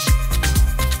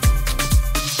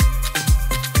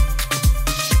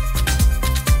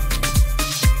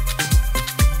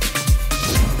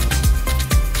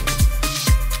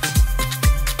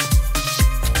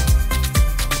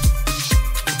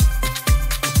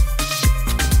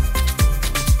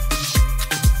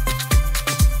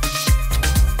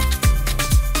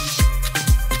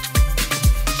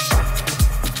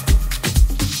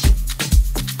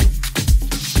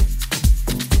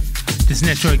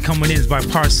 Netroid coming in is by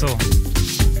Parcel.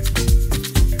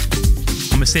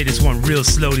 I'm gonna say this one real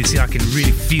slowly so I can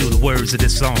really feel the words of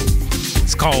this song.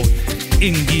 It's called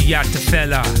Ingi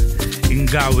Yatafela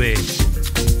Ingawe.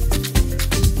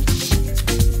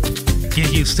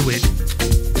 Get used to it.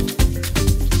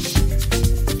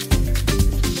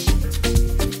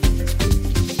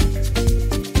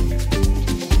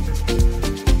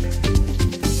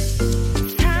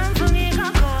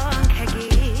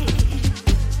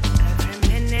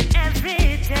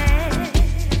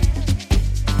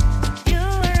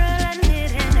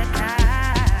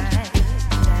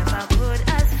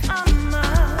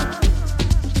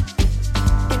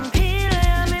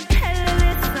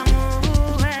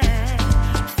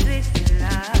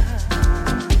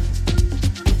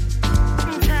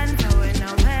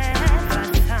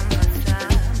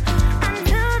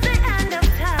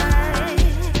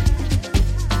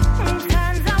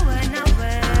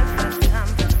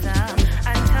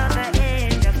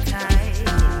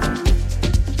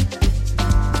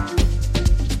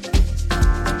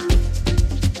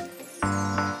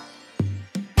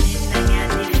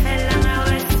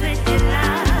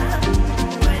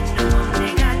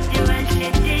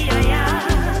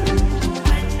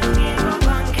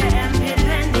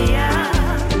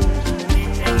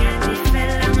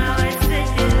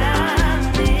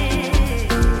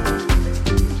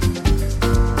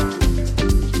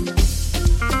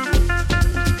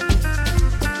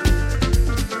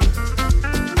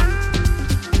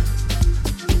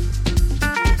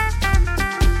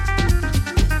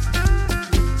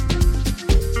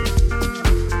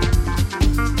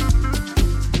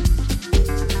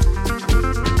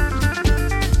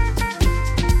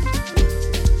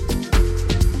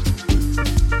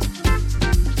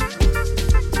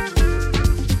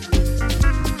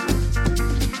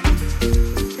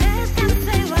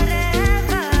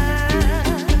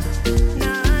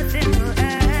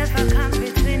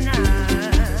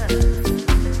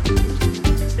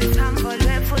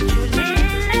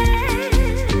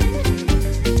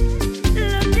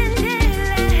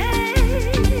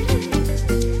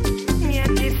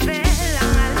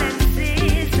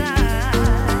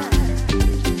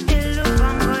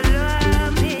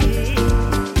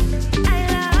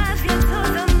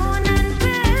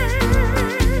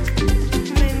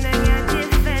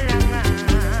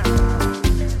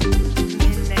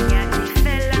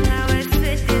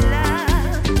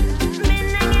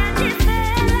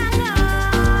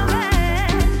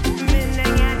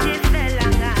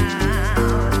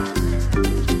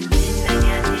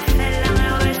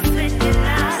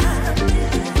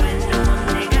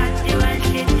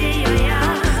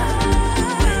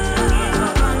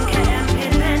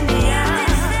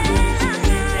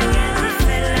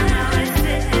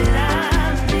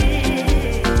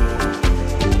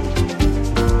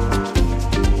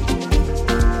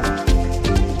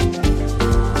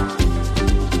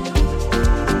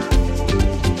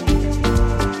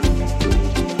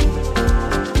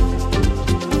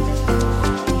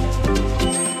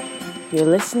 You're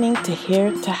listening to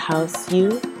Here to House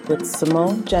You with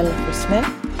Simone Jennifer Smith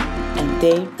and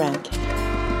Dave Rankin.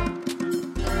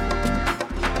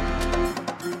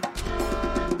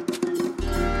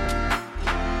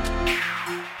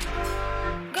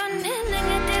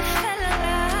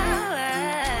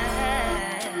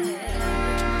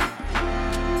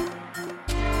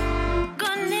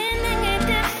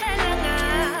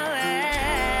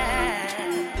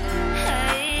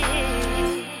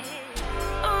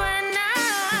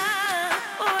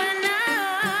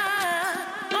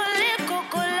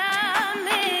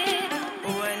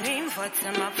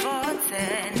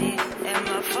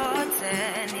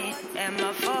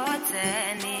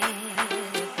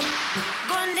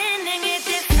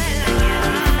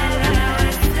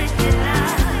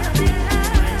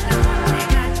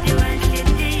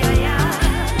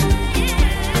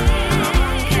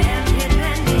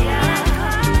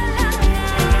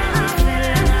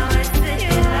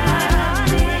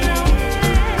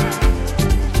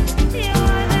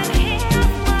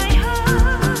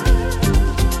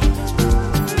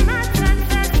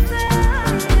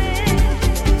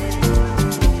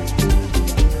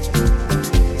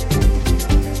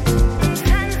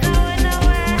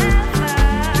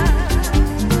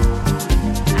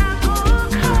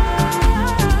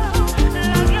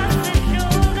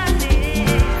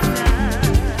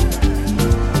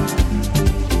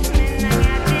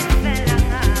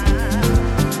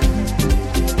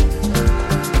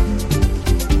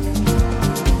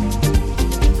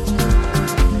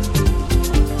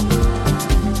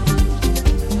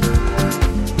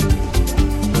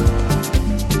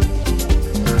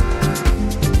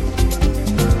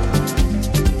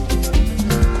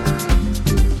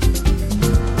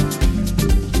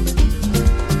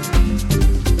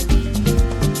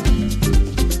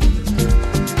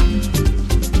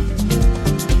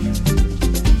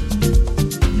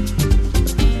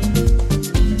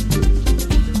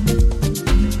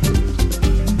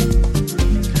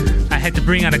 to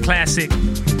bring out a classic.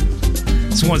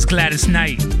 This one's Gladys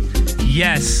Knight.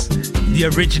 Yes,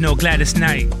 the original Gladys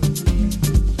Knight.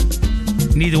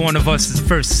 Neither one of us is the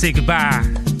first to say goodbye.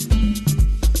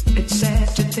 It's sad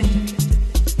to think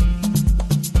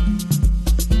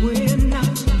we're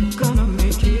not gonna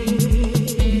make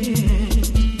it,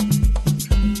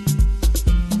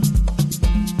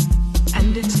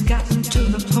 and it's gotten to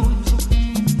the point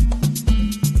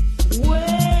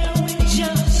where we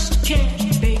just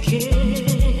can't make it.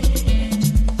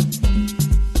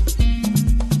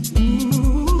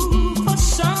 Ooh, for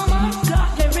some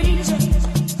ungodly reason,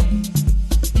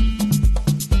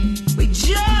 we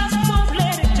just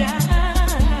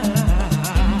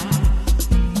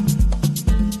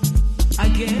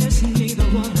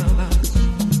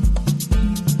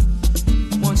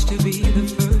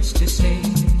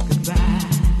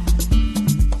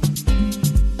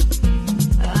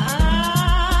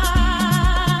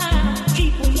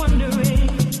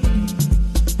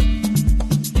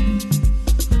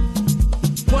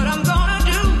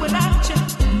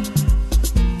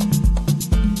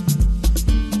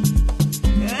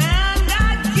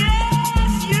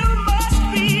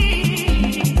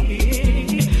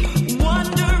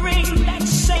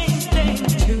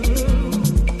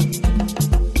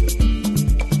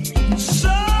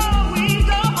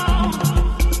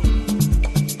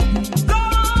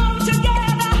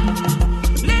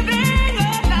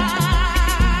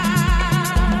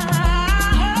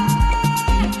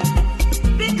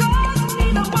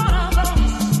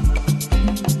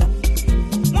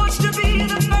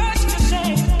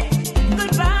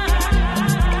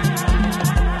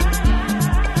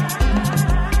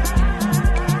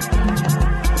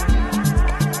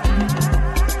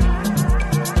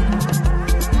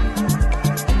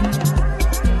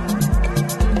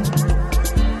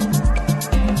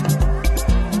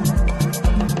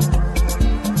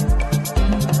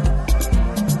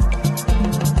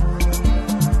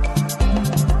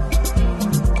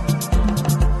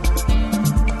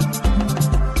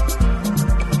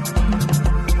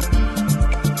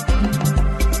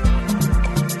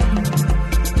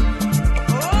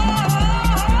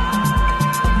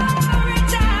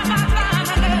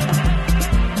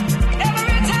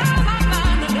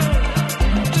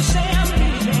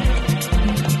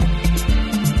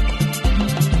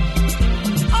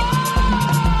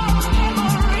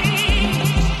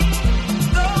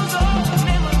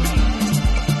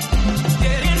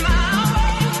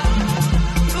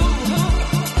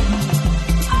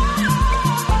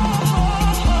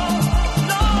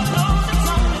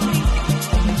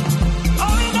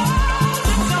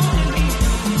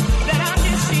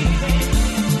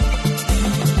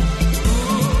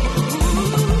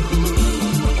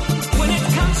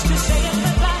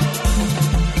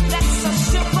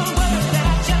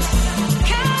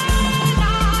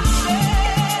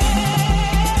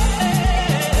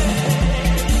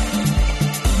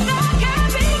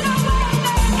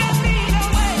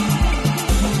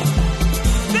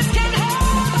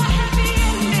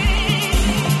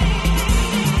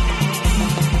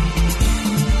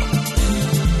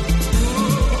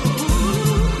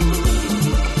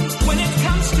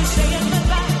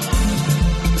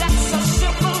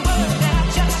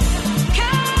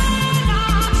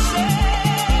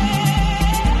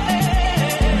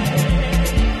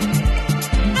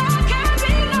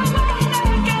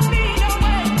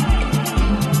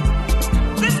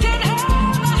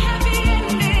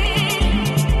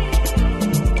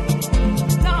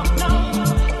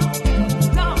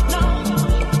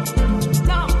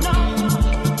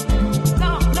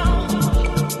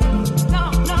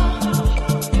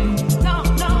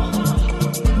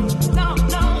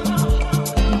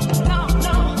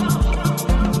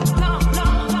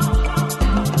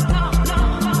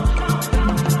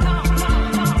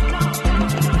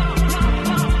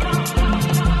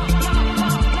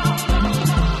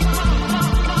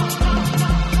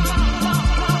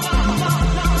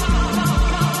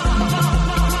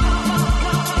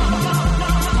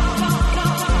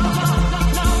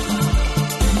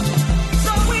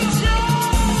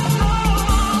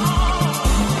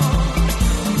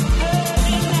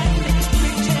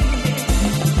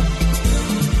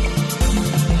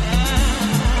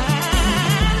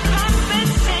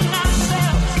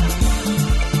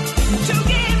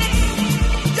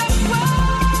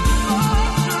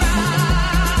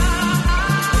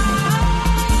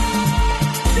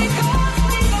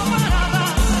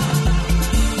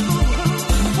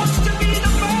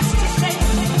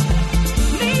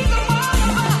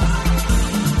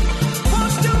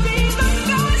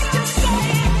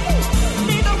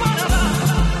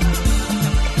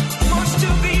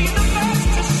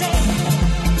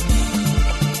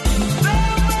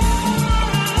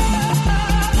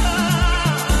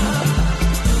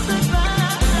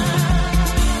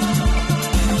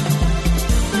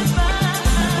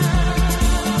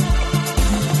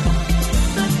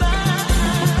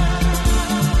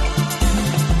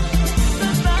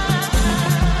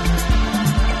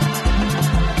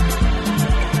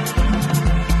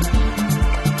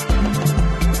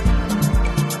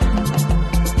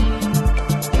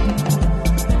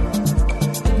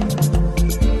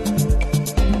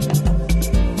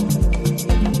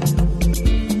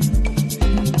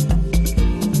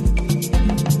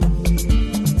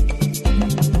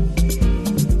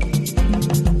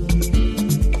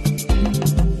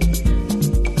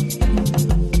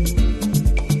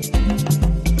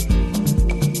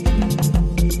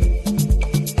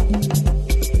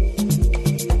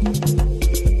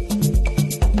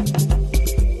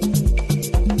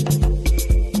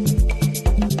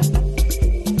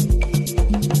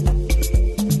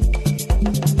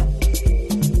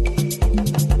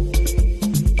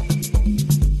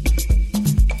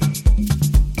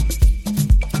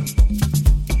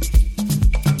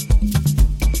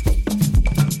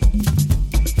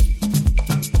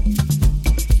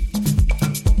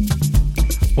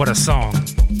What a song.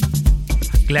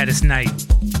 Gladys Knight,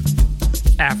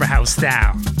 Afro House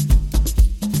style.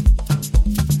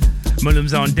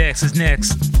 Mullims on Decks is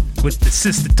next with the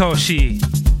Sister Toshi.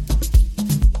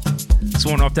 It's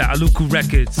one off the Aluku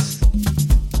Records.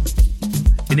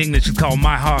 In English it's called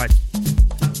My Heart.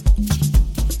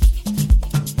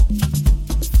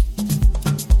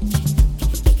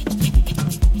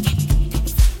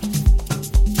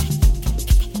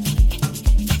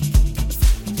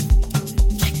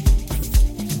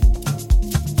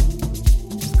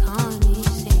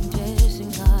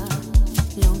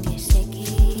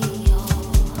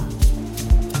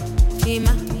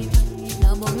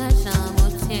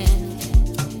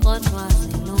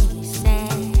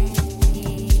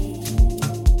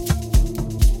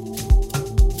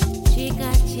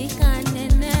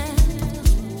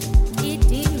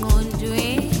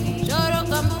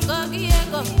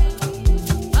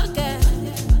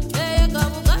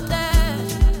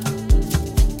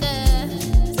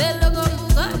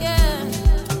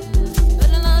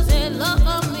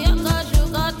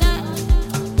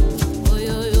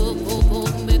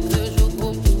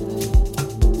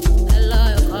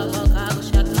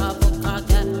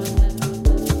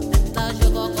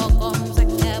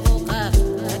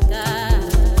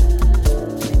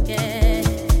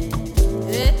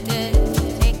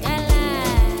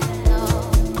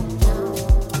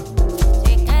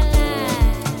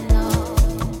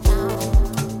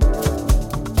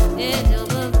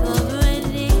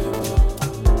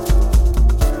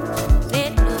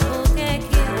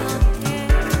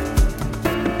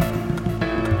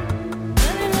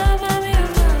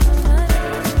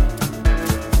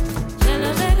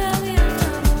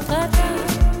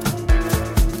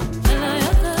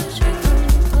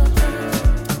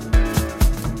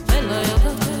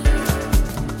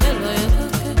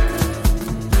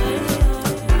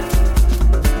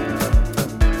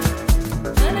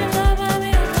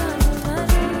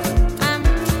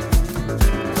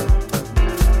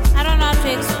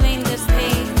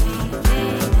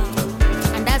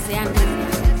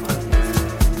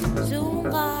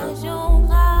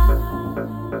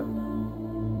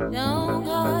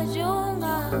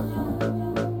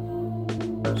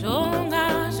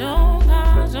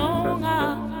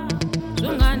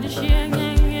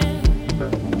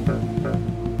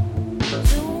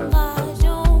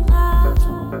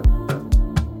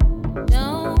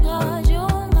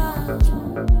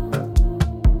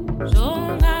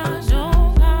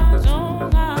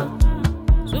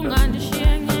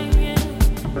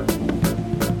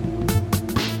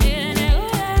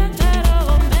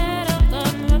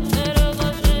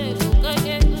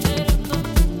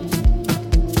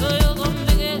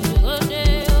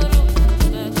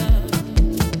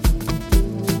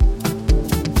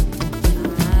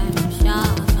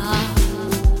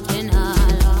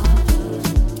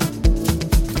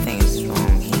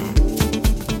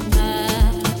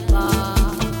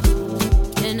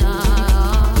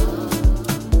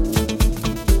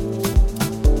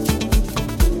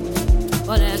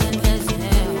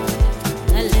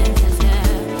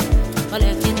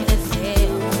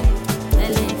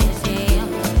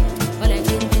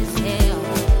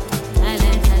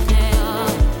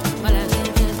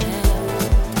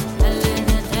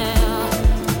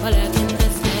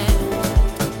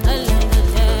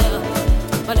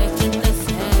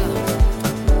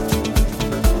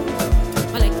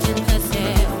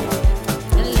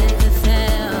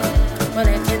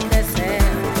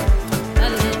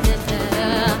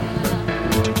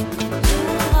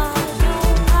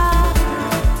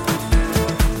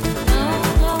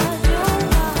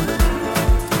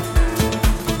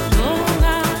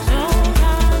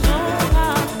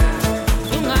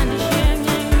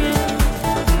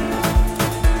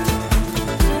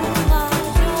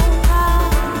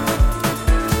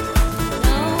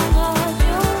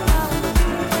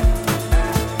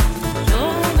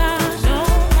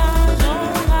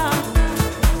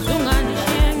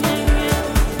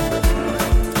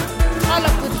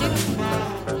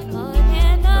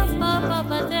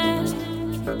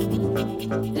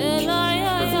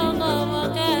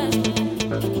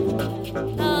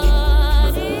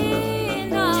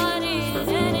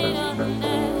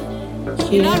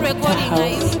 Here to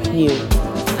house you.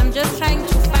 I'm just trying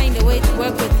to find a way to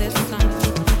work with this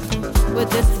song,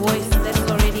 with this voice that's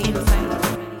already inside.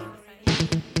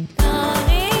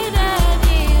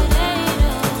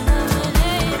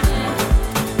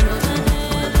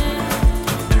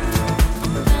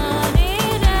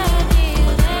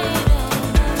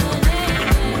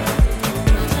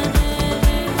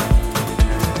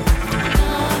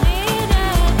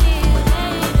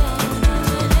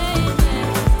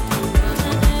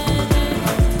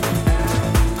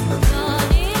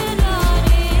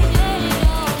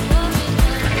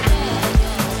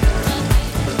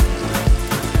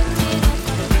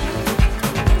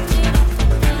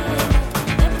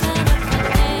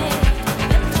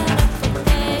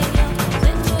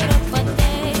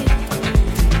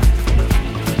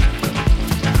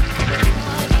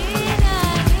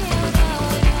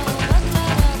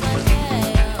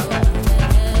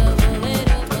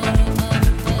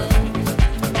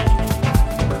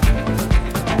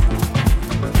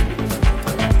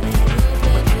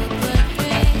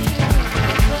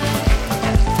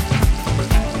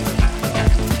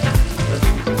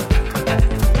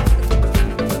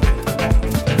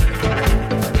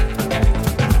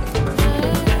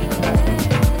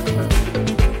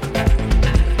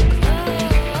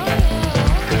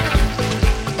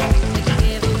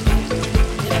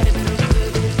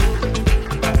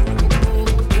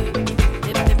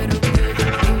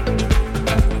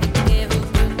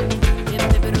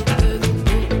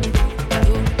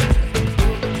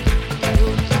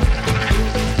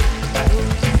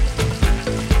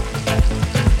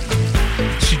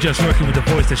 just working with the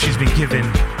voice that she's been given.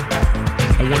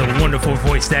 And what a wonderful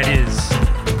voice that is.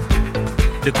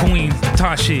 The Queen,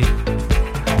 Tashi,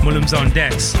 Mullims on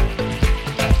decks.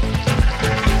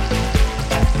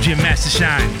 Jim Master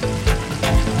Shine.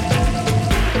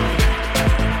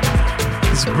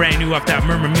 This is brand new off that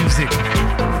Murmur Music.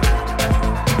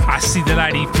 I See the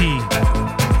Light EP.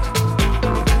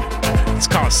 It's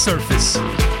called Surface.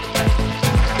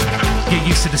 Get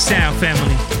used to the sound,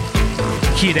 family.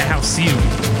 Here to house you.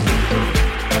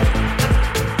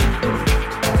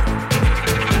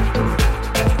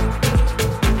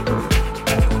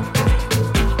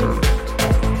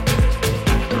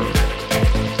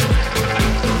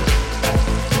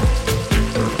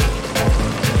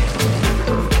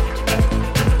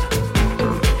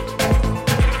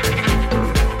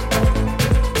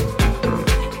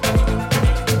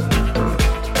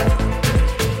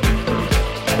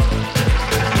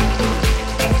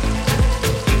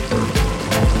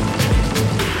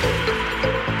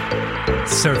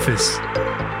 Surface,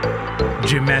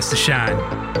 Jim Master Shine.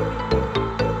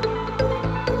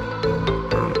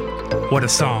 What a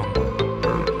song.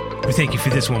 We thank you for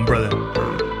this one, brother.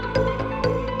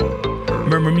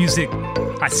 Murmur Music,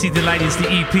 I See the Light is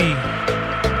the EP.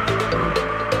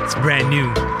 It's brand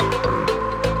new.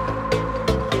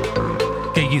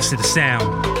 Get used to the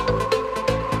sound.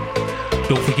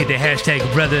 Don't forget the hashtag,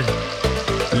 brother.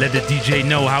 Let the DJ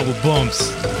know how it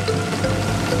bumps.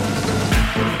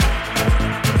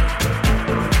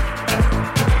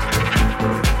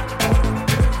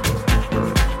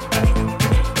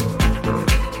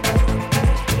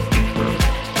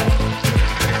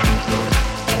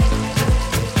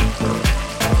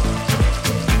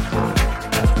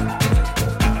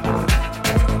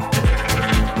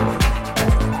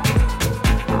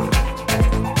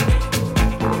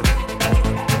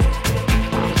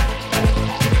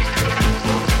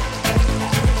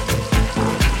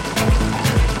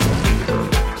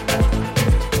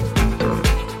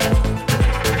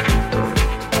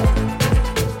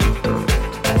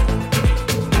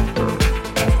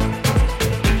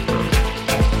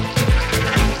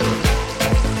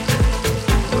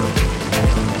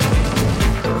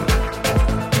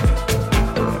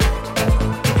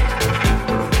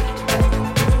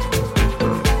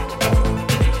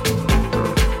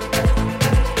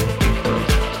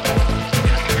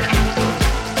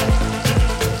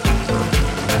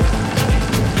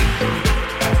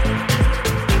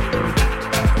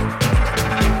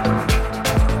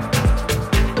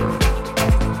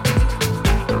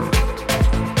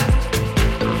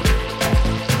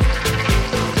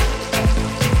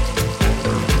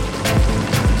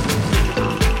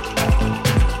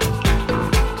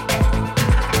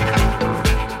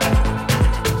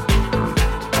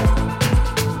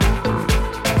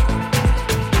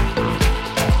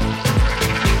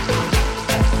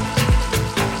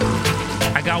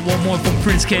 One more from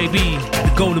Prince KB,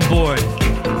 the Golden Boy.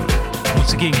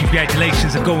 Once again,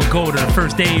 congratulations on going gold on the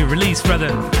first day of release, brother.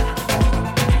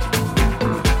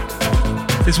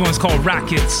 This one's called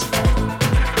Rockets.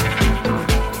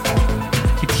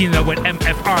 You're teaming up with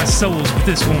MFR Souls with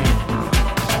this one.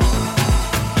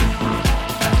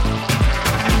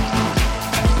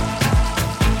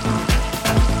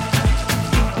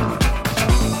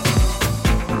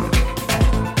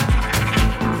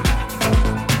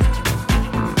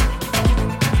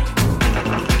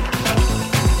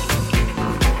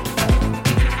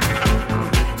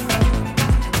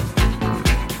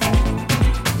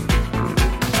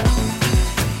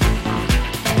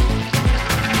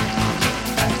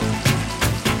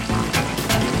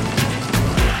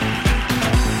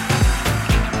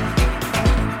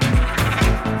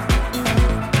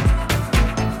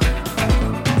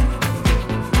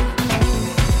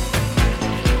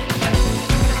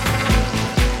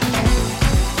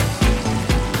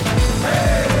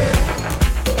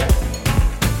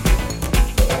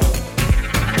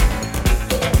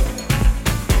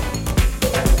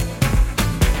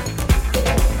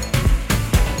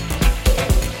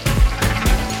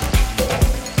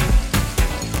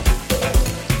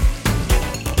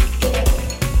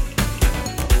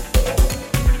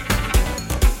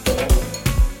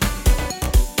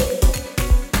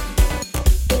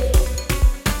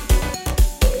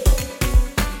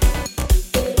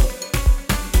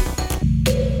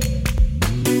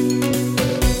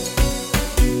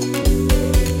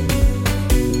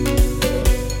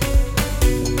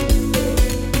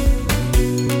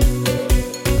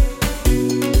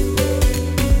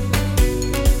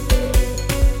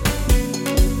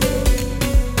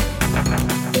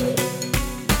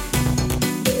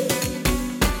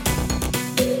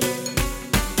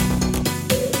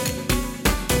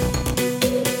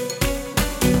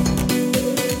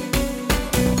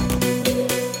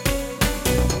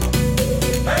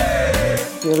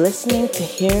 listening to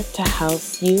Here to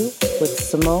House You with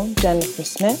Simone Jennifer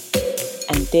Smith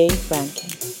and Dave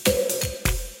Rankin.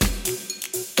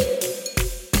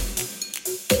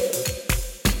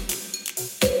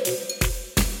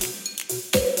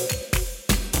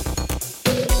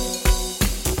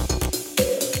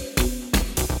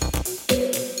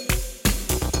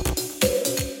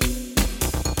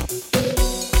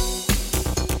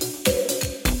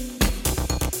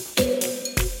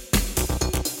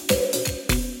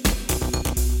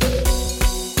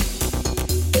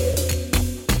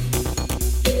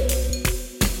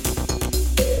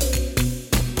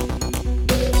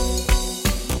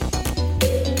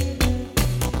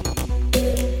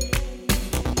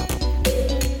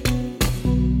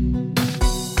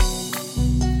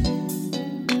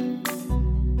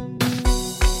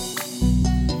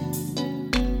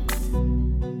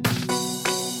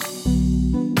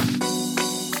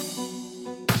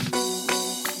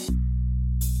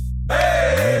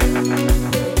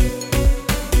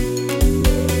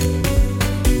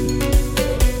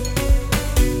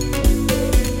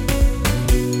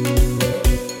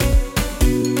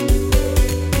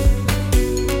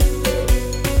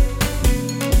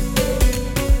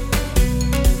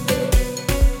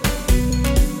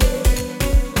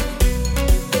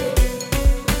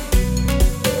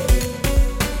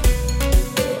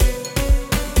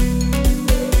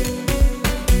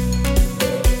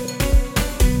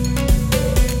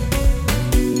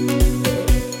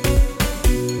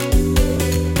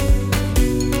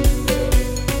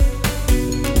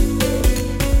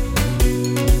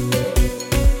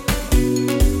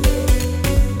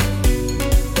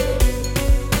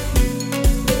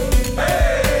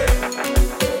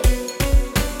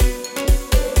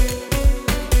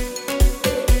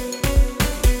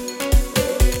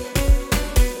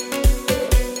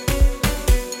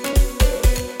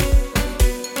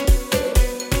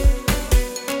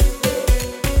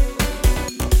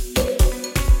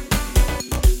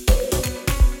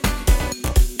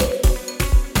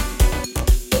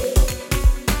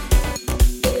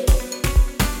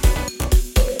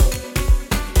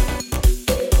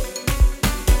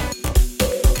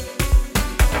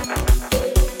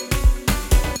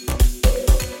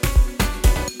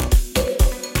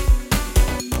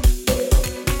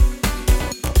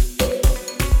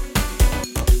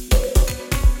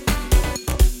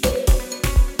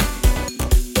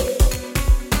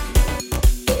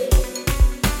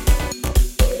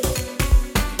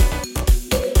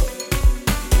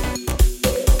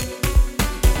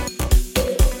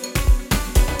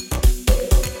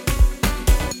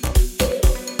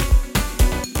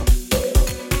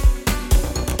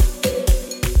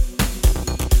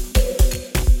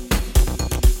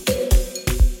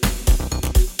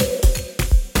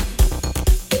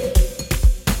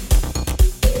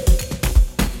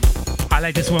 I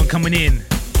like this one coming in.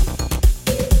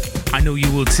 I know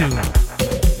you will too.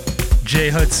 Jay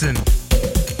Hudson.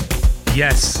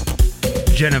 Yes,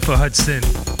 Jennifer Hudson.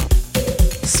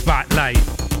 Spotlight.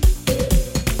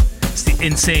 It's the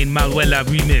Insane Maluela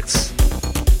remix.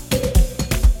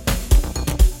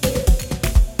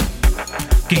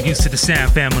 Get used to the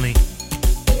sound, family.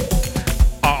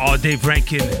 Dave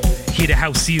Rankin, here to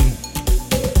house you.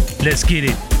 Let's get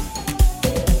it.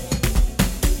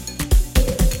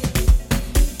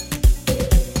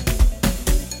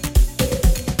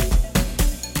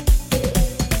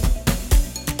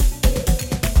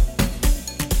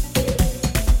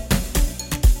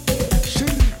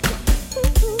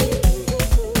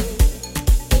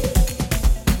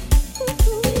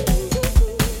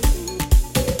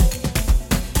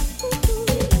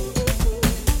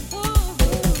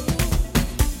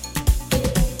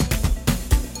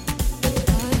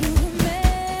 I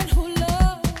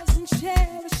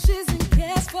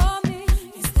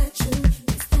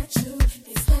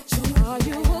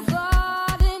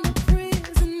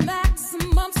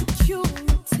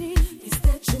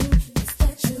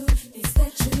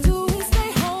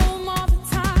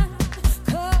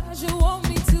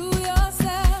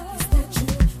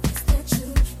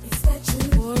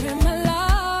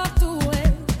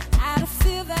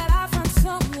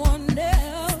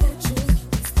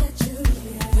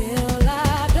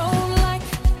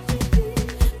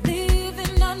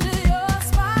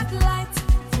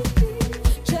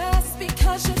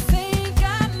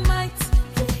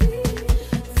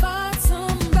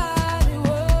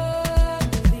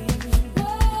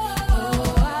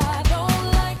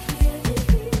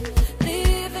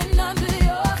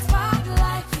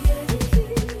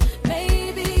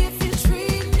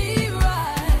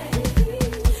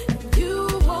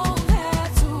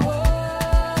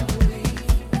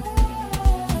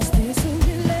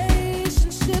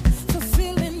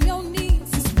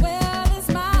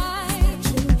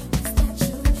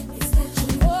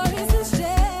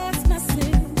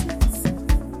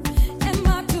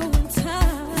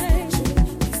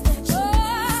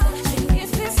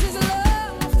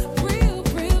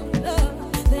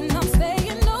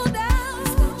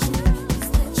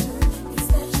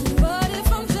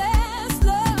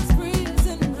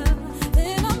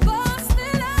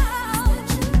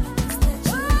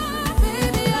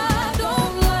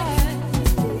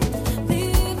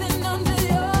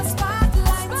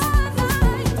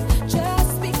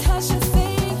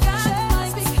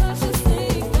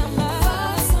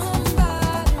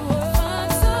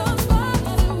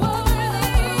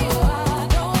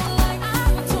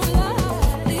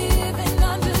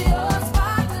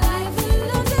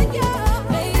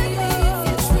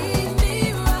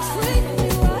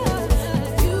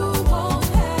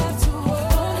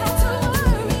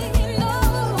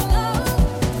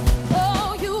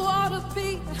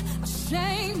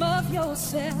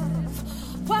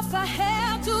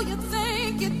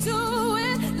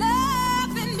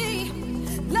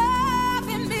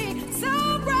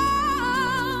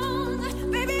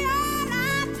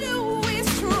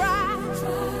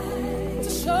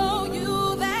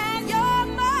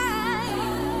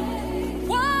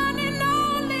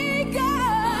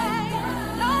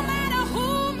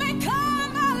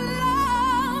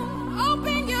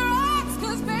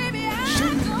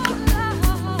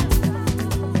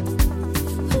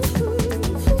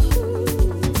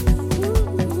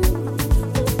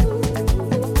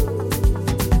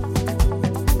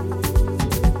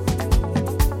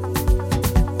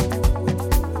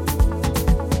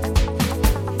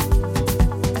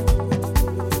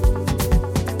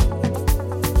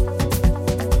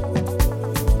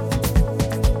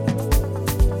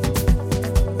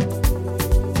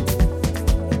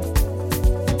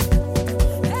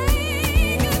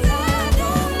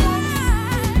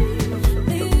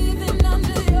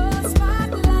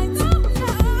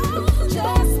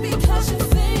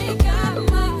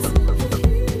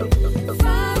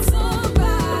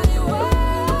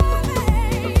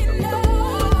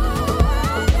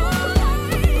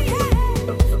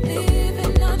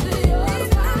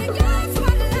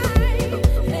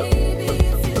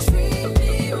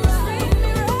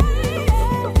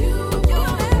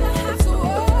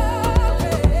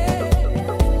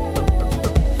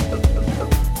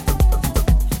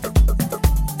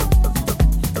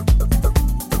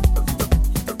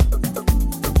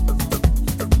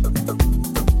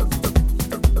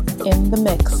In the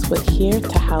mix with Here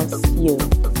to House You.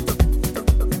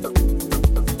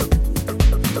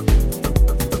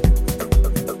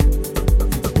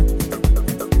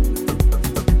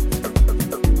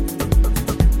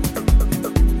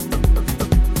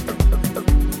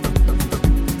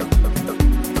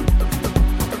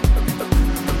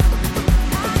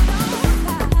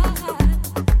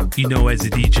 You know, as a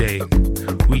DJ,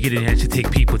 we get a chance to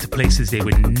take people to places they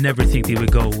would never think they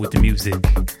would go with the music.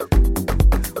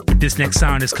 With this next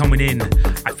sound that's coming in,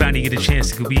 I finally get a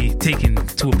chance to be taken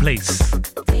to a place.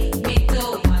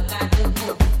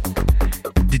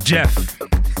 The Jeff,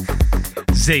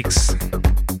 Zakes,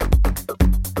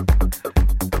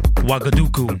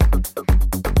 Ouagadougou.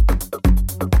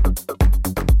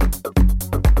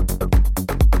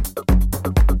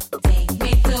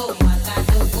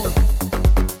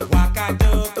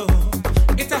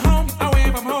 It's a home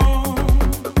away from home.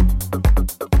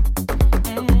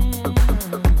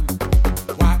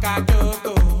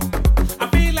 Ouagadougou. I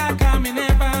feel like I'm in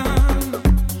heaven.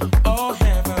 Oh,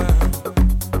 heaven.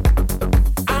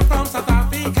 I'm from South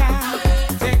Africa.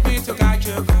 Take me to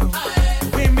Kajuku.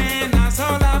 Women are so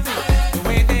lovely. The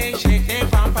way they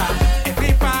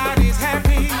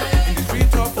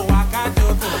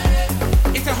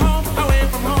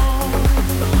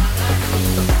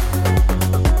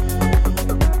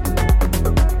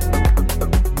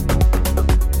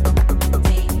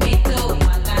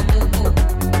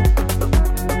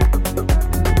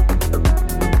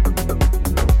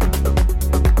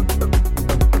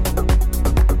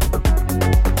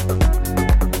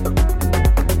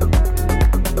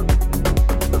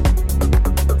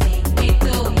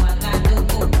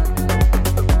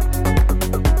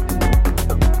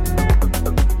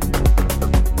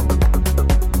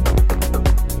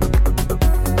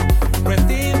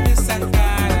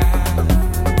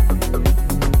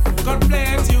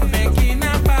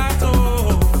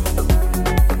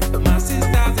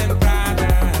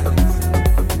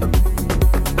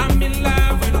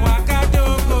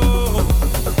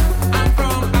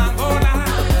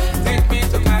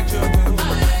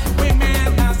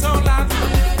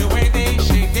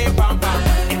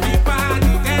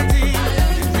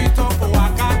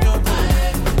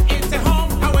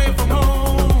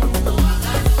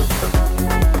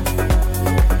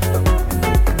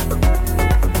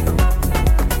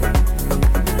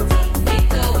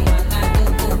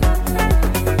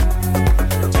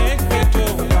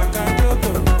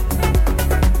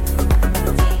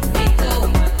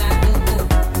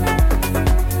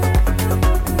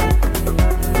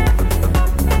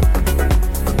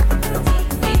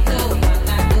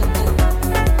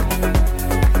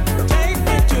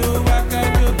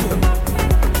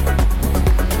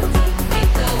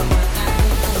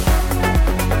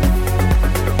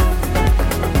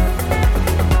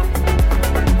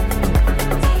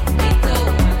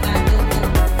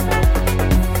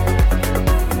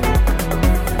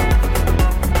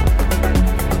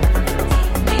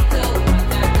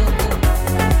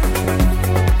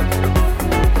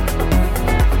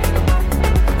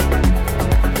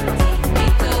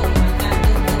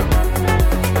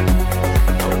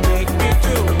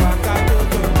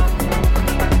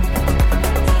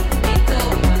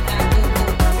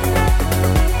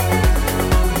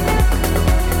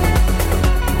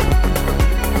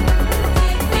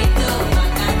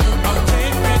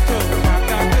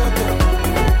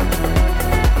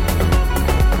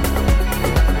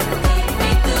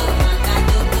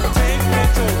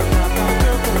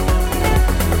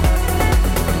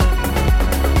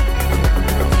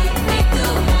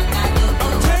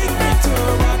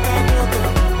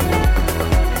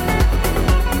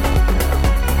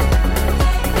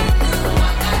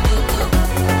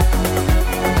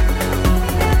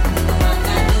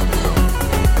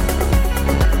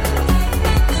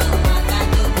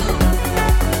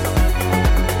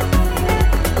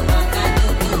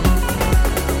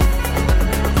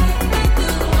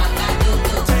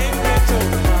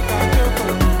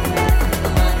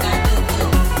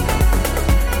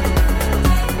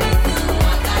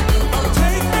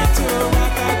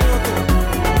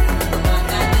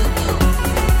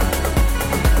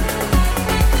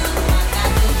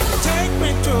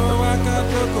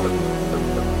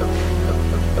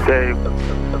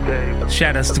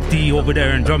Shout outs to D over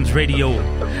there in Drums Radio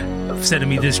for sending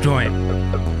me this joint.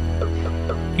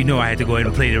 You know I had to go ahead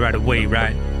and play it right away,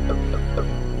 right?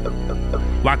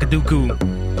 Wakaduku,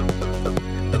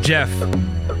 the Jeff,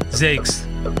 Zakes.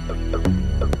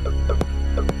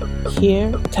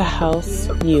 Here to house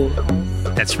you.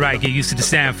 That's right, get used to the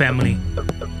sound, family.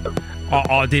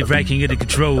 All day ranking at the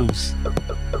controls.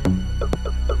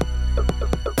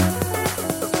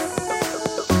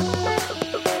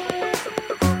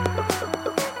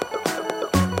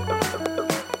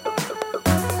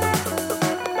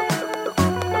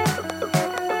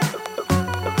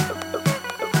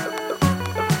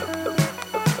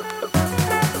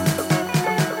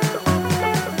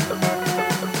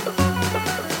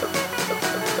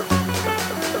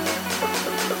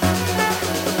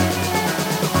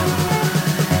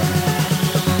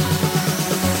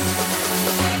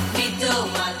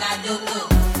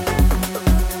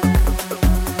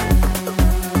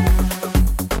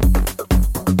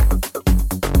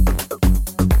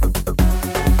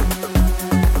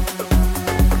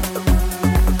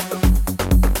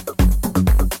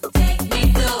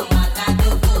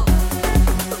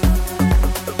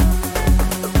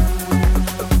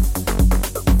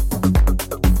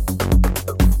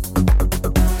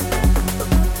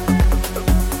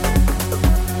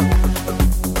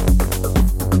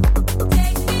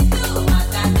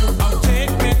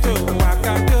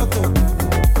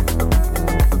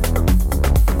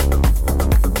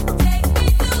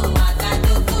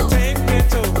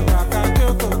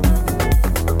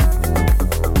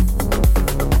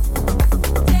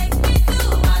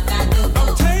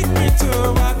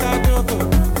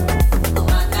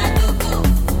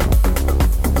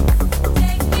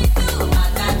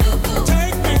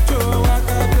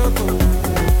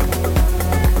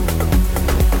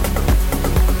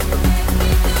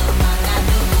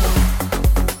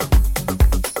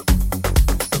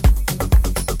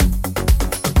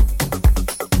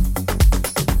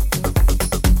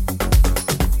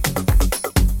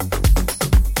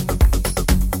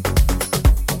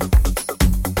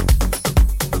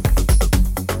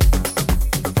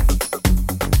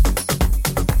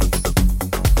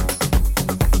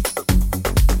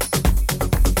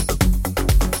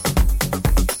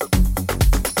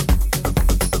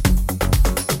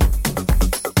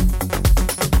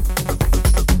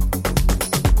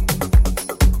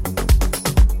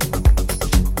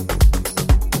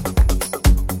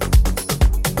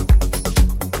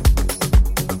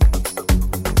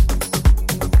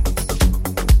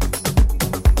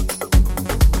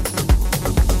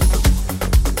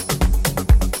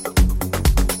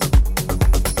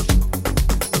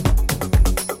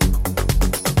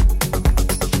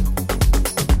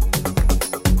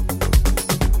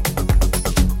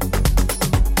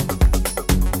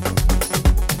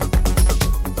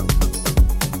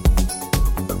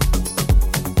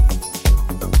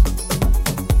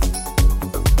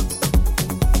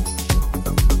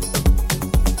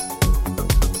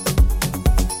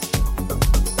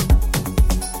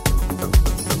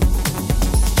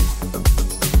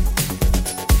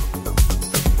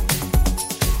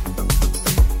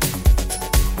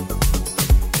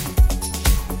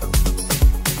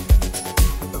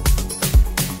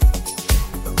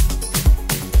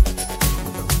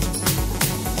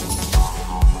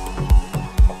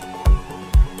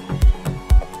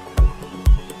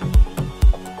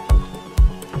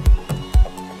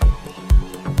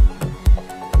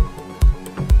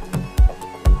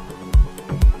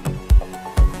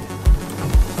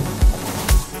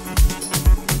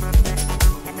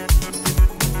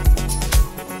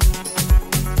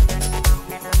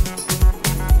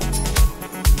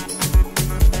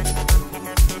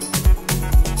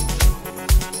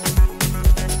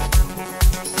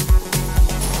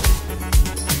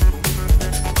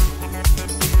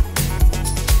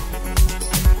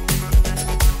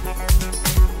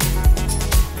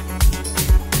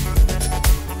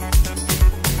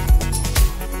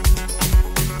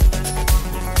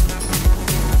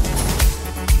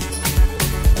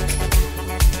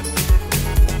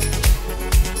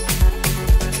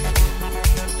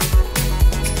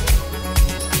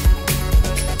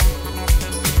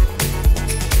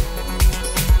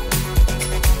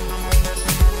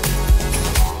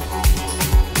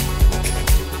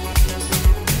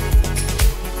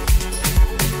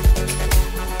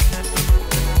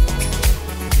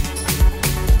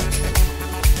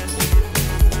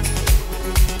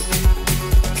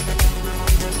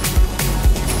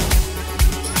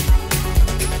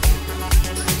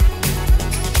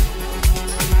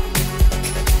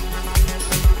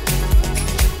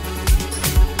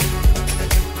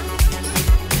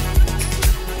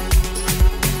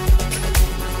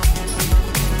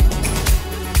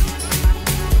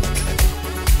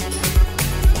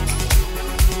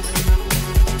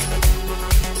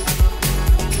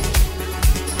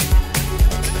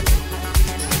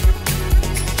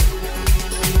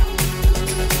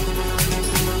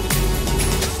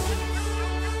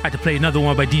 play another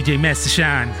one by DJ Master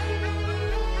Shine.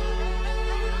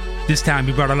 This time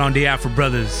he brought along the Afro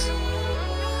Brothers.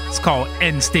 It's called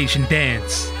End Station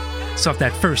Dance. It's off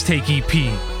that First Take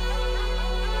EP.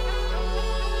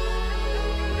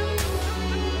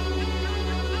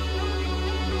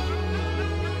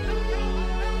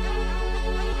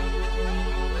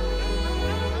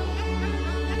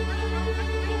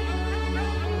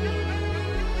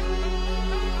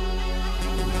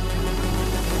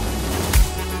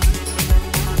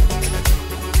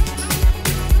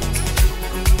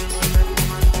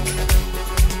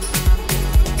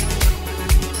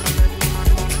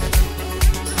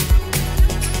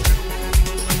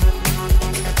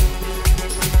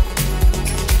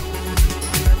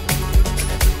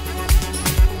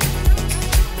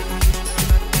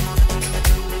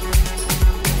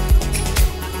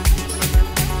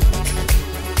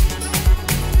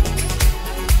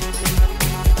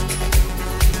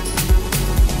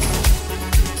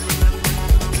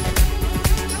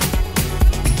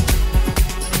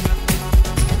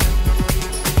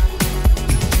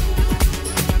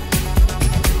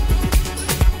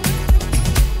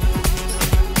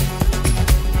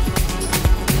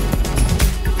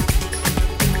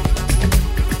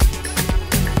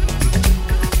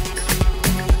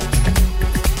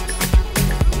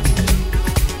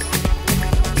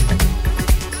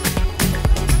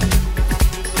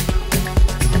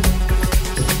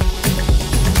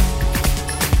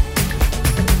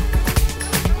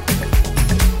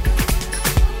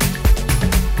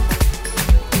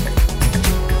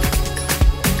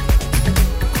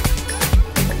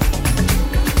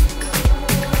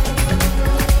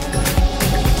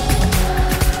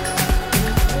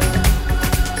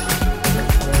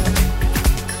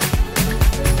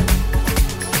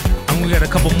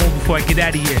 Before I get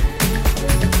out of here,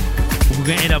 we're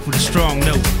gonna end up with a strong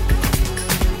note.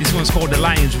 This one's called The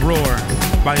Lion's Roar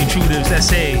by Intruders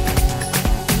SA.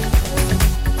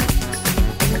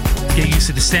 Get used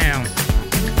to the sound.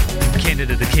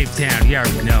 Canada to Cape Town, you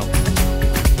already know.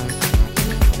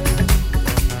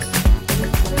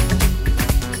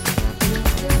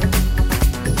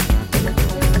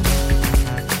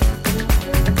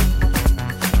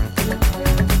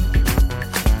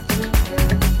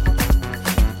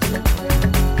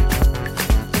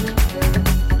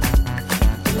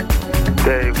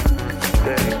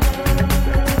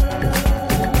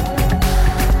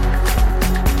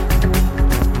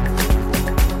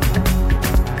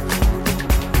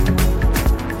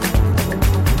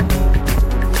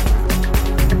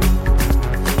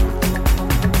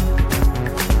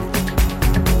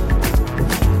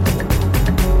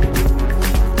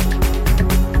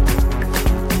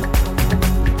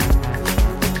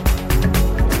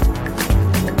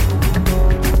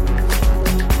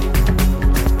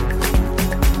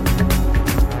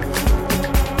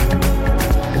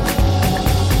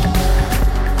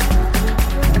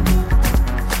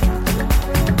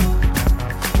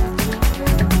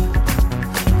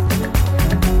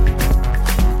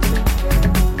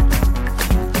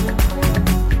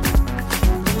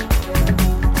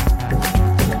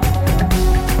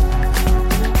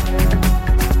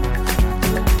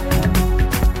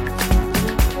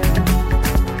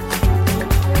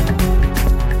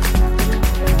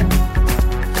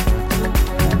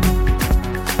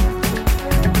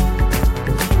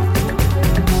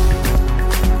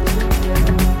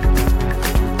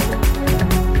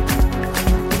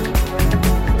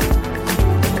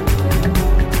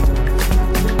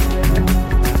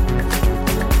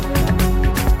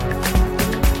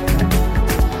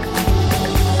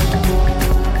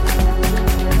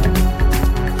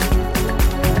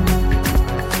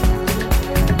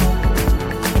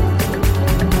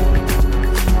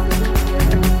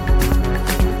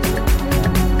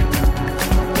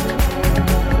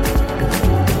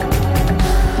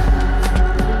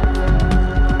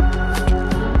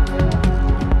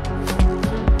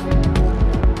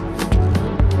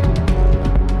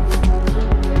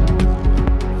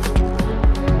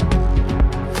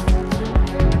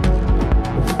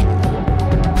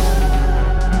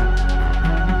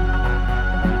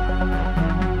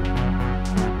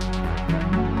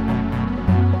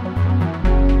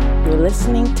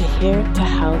 Listening to Here to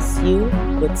House You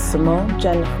with Simone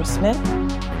Jennifer Smith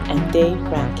and Dave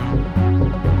Rankin.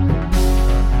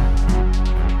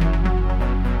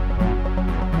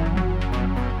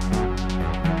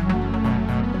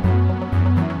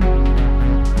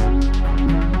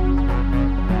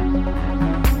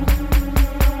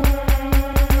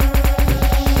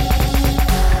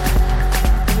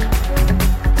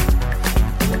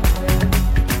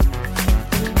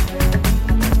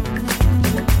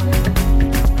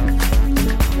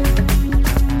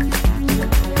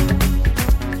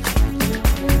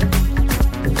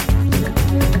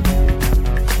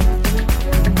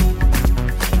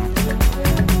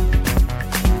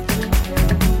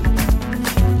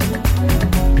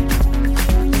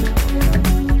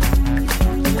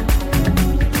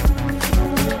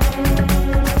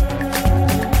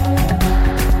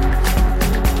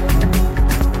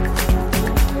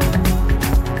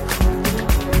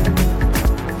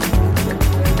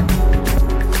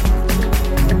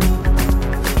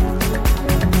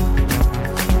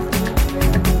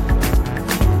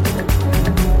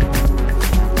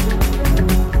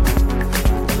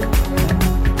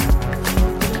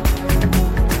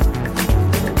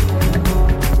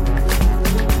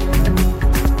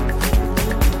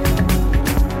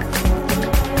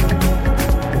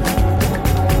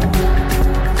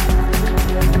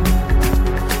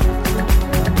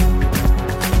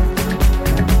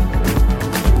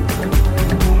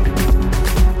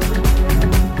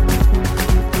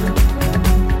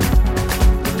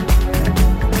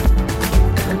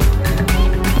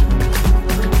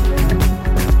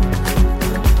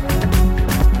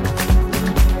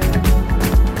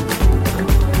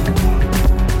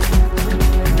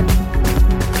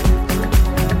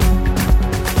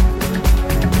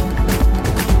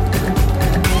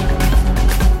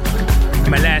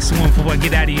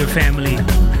 your family.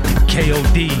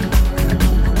 KOD,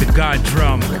 the God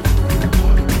Drum.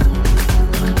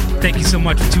 Thank you so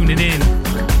much for tuning in.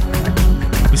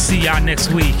 We'll see y'all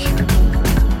next week.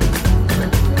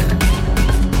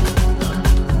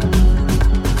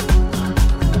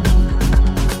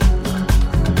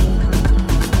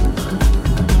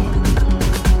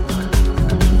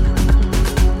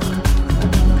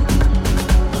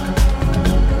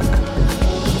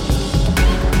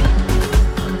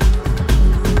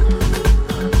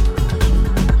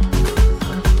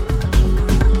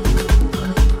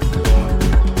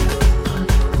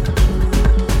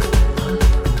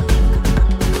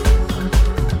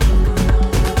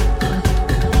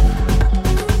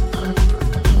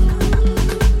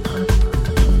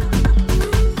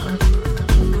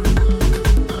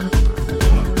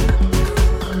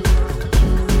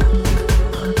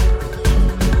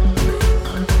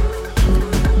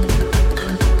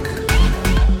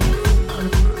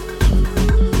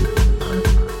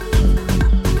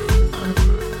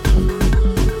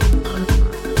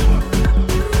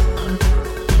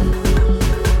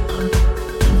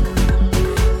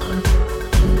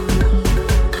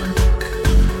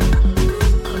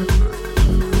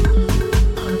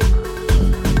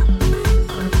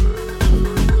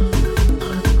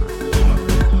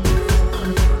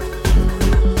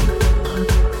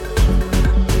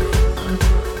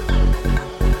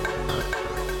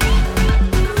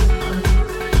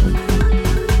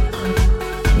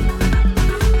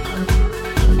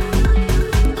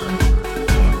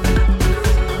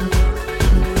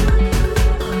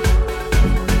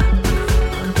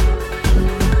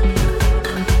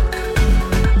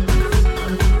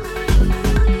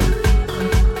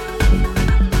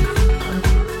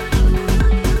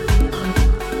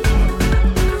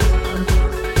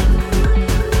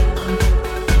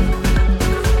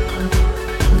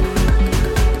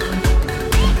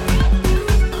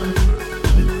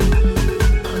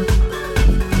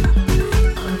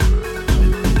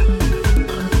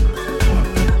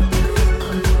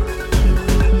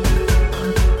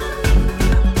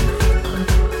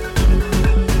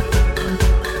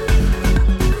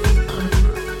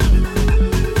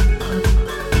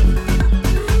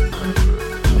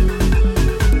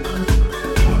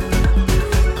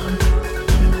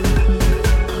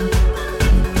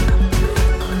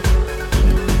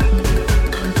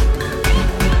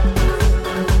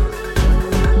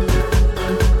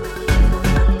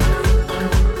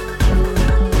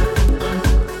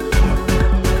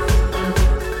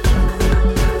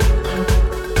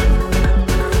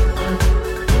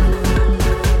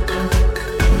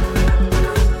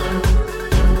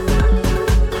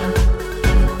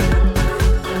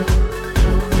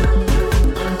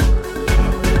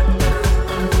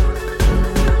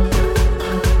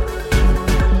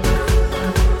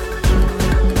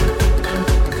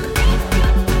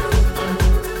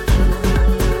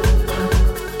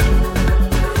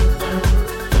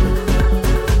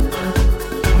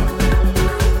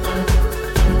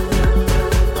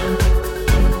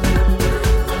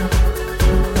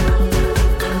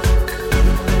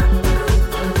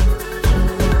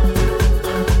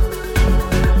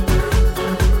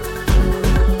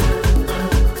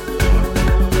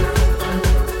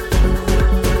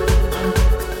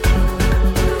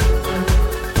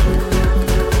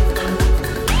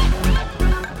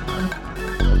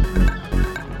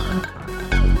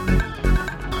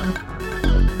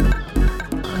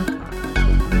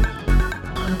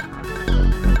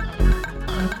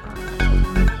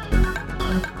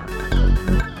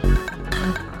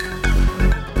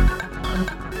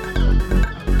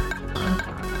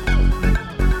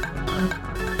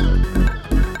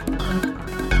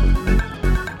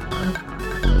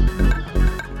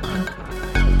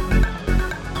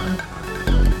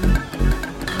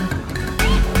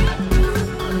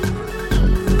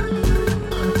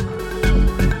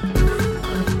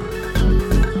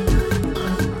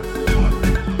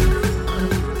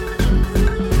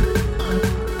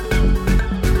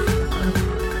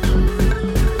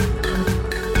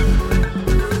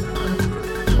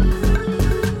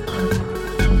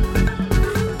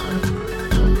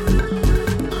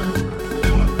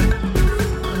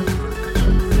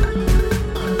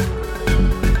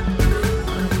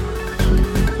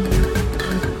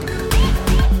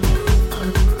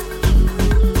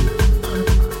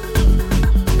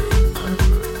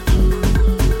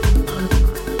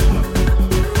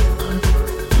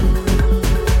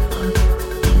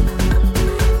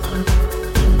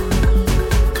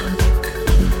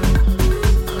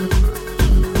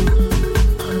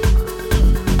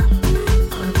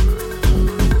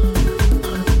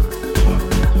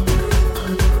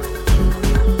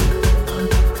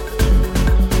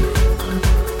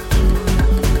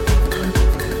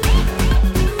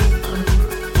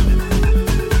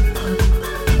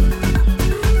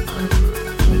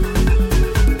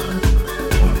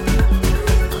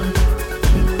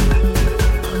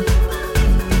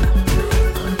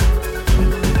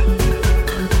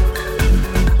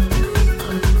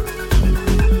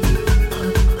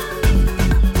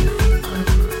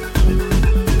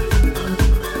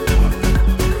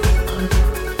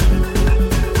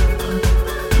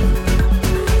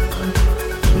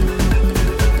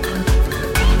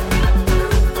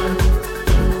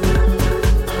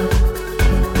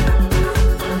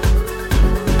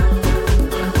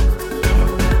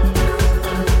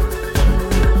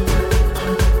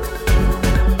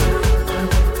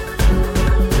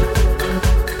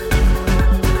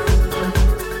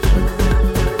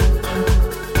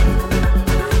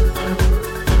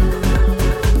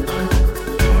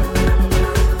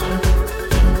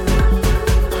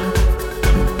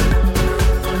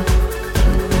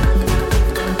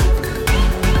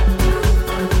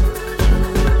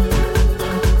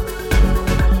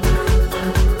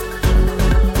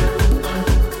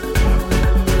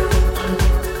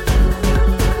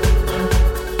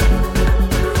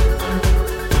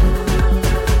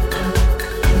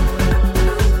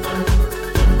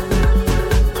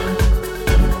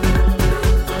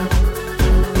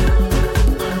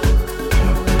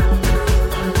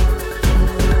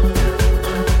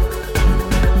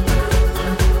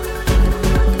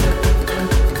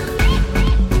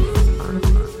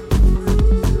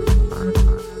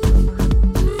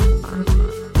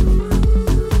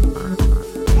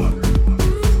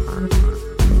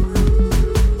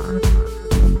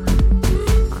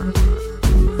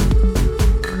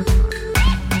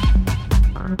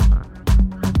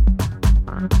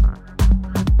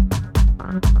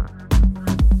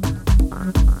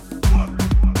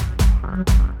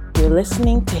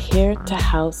 listening to Here to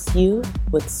House You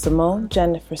with Simone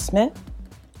Jennifer Smith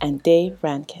and Dave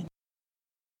Rankin.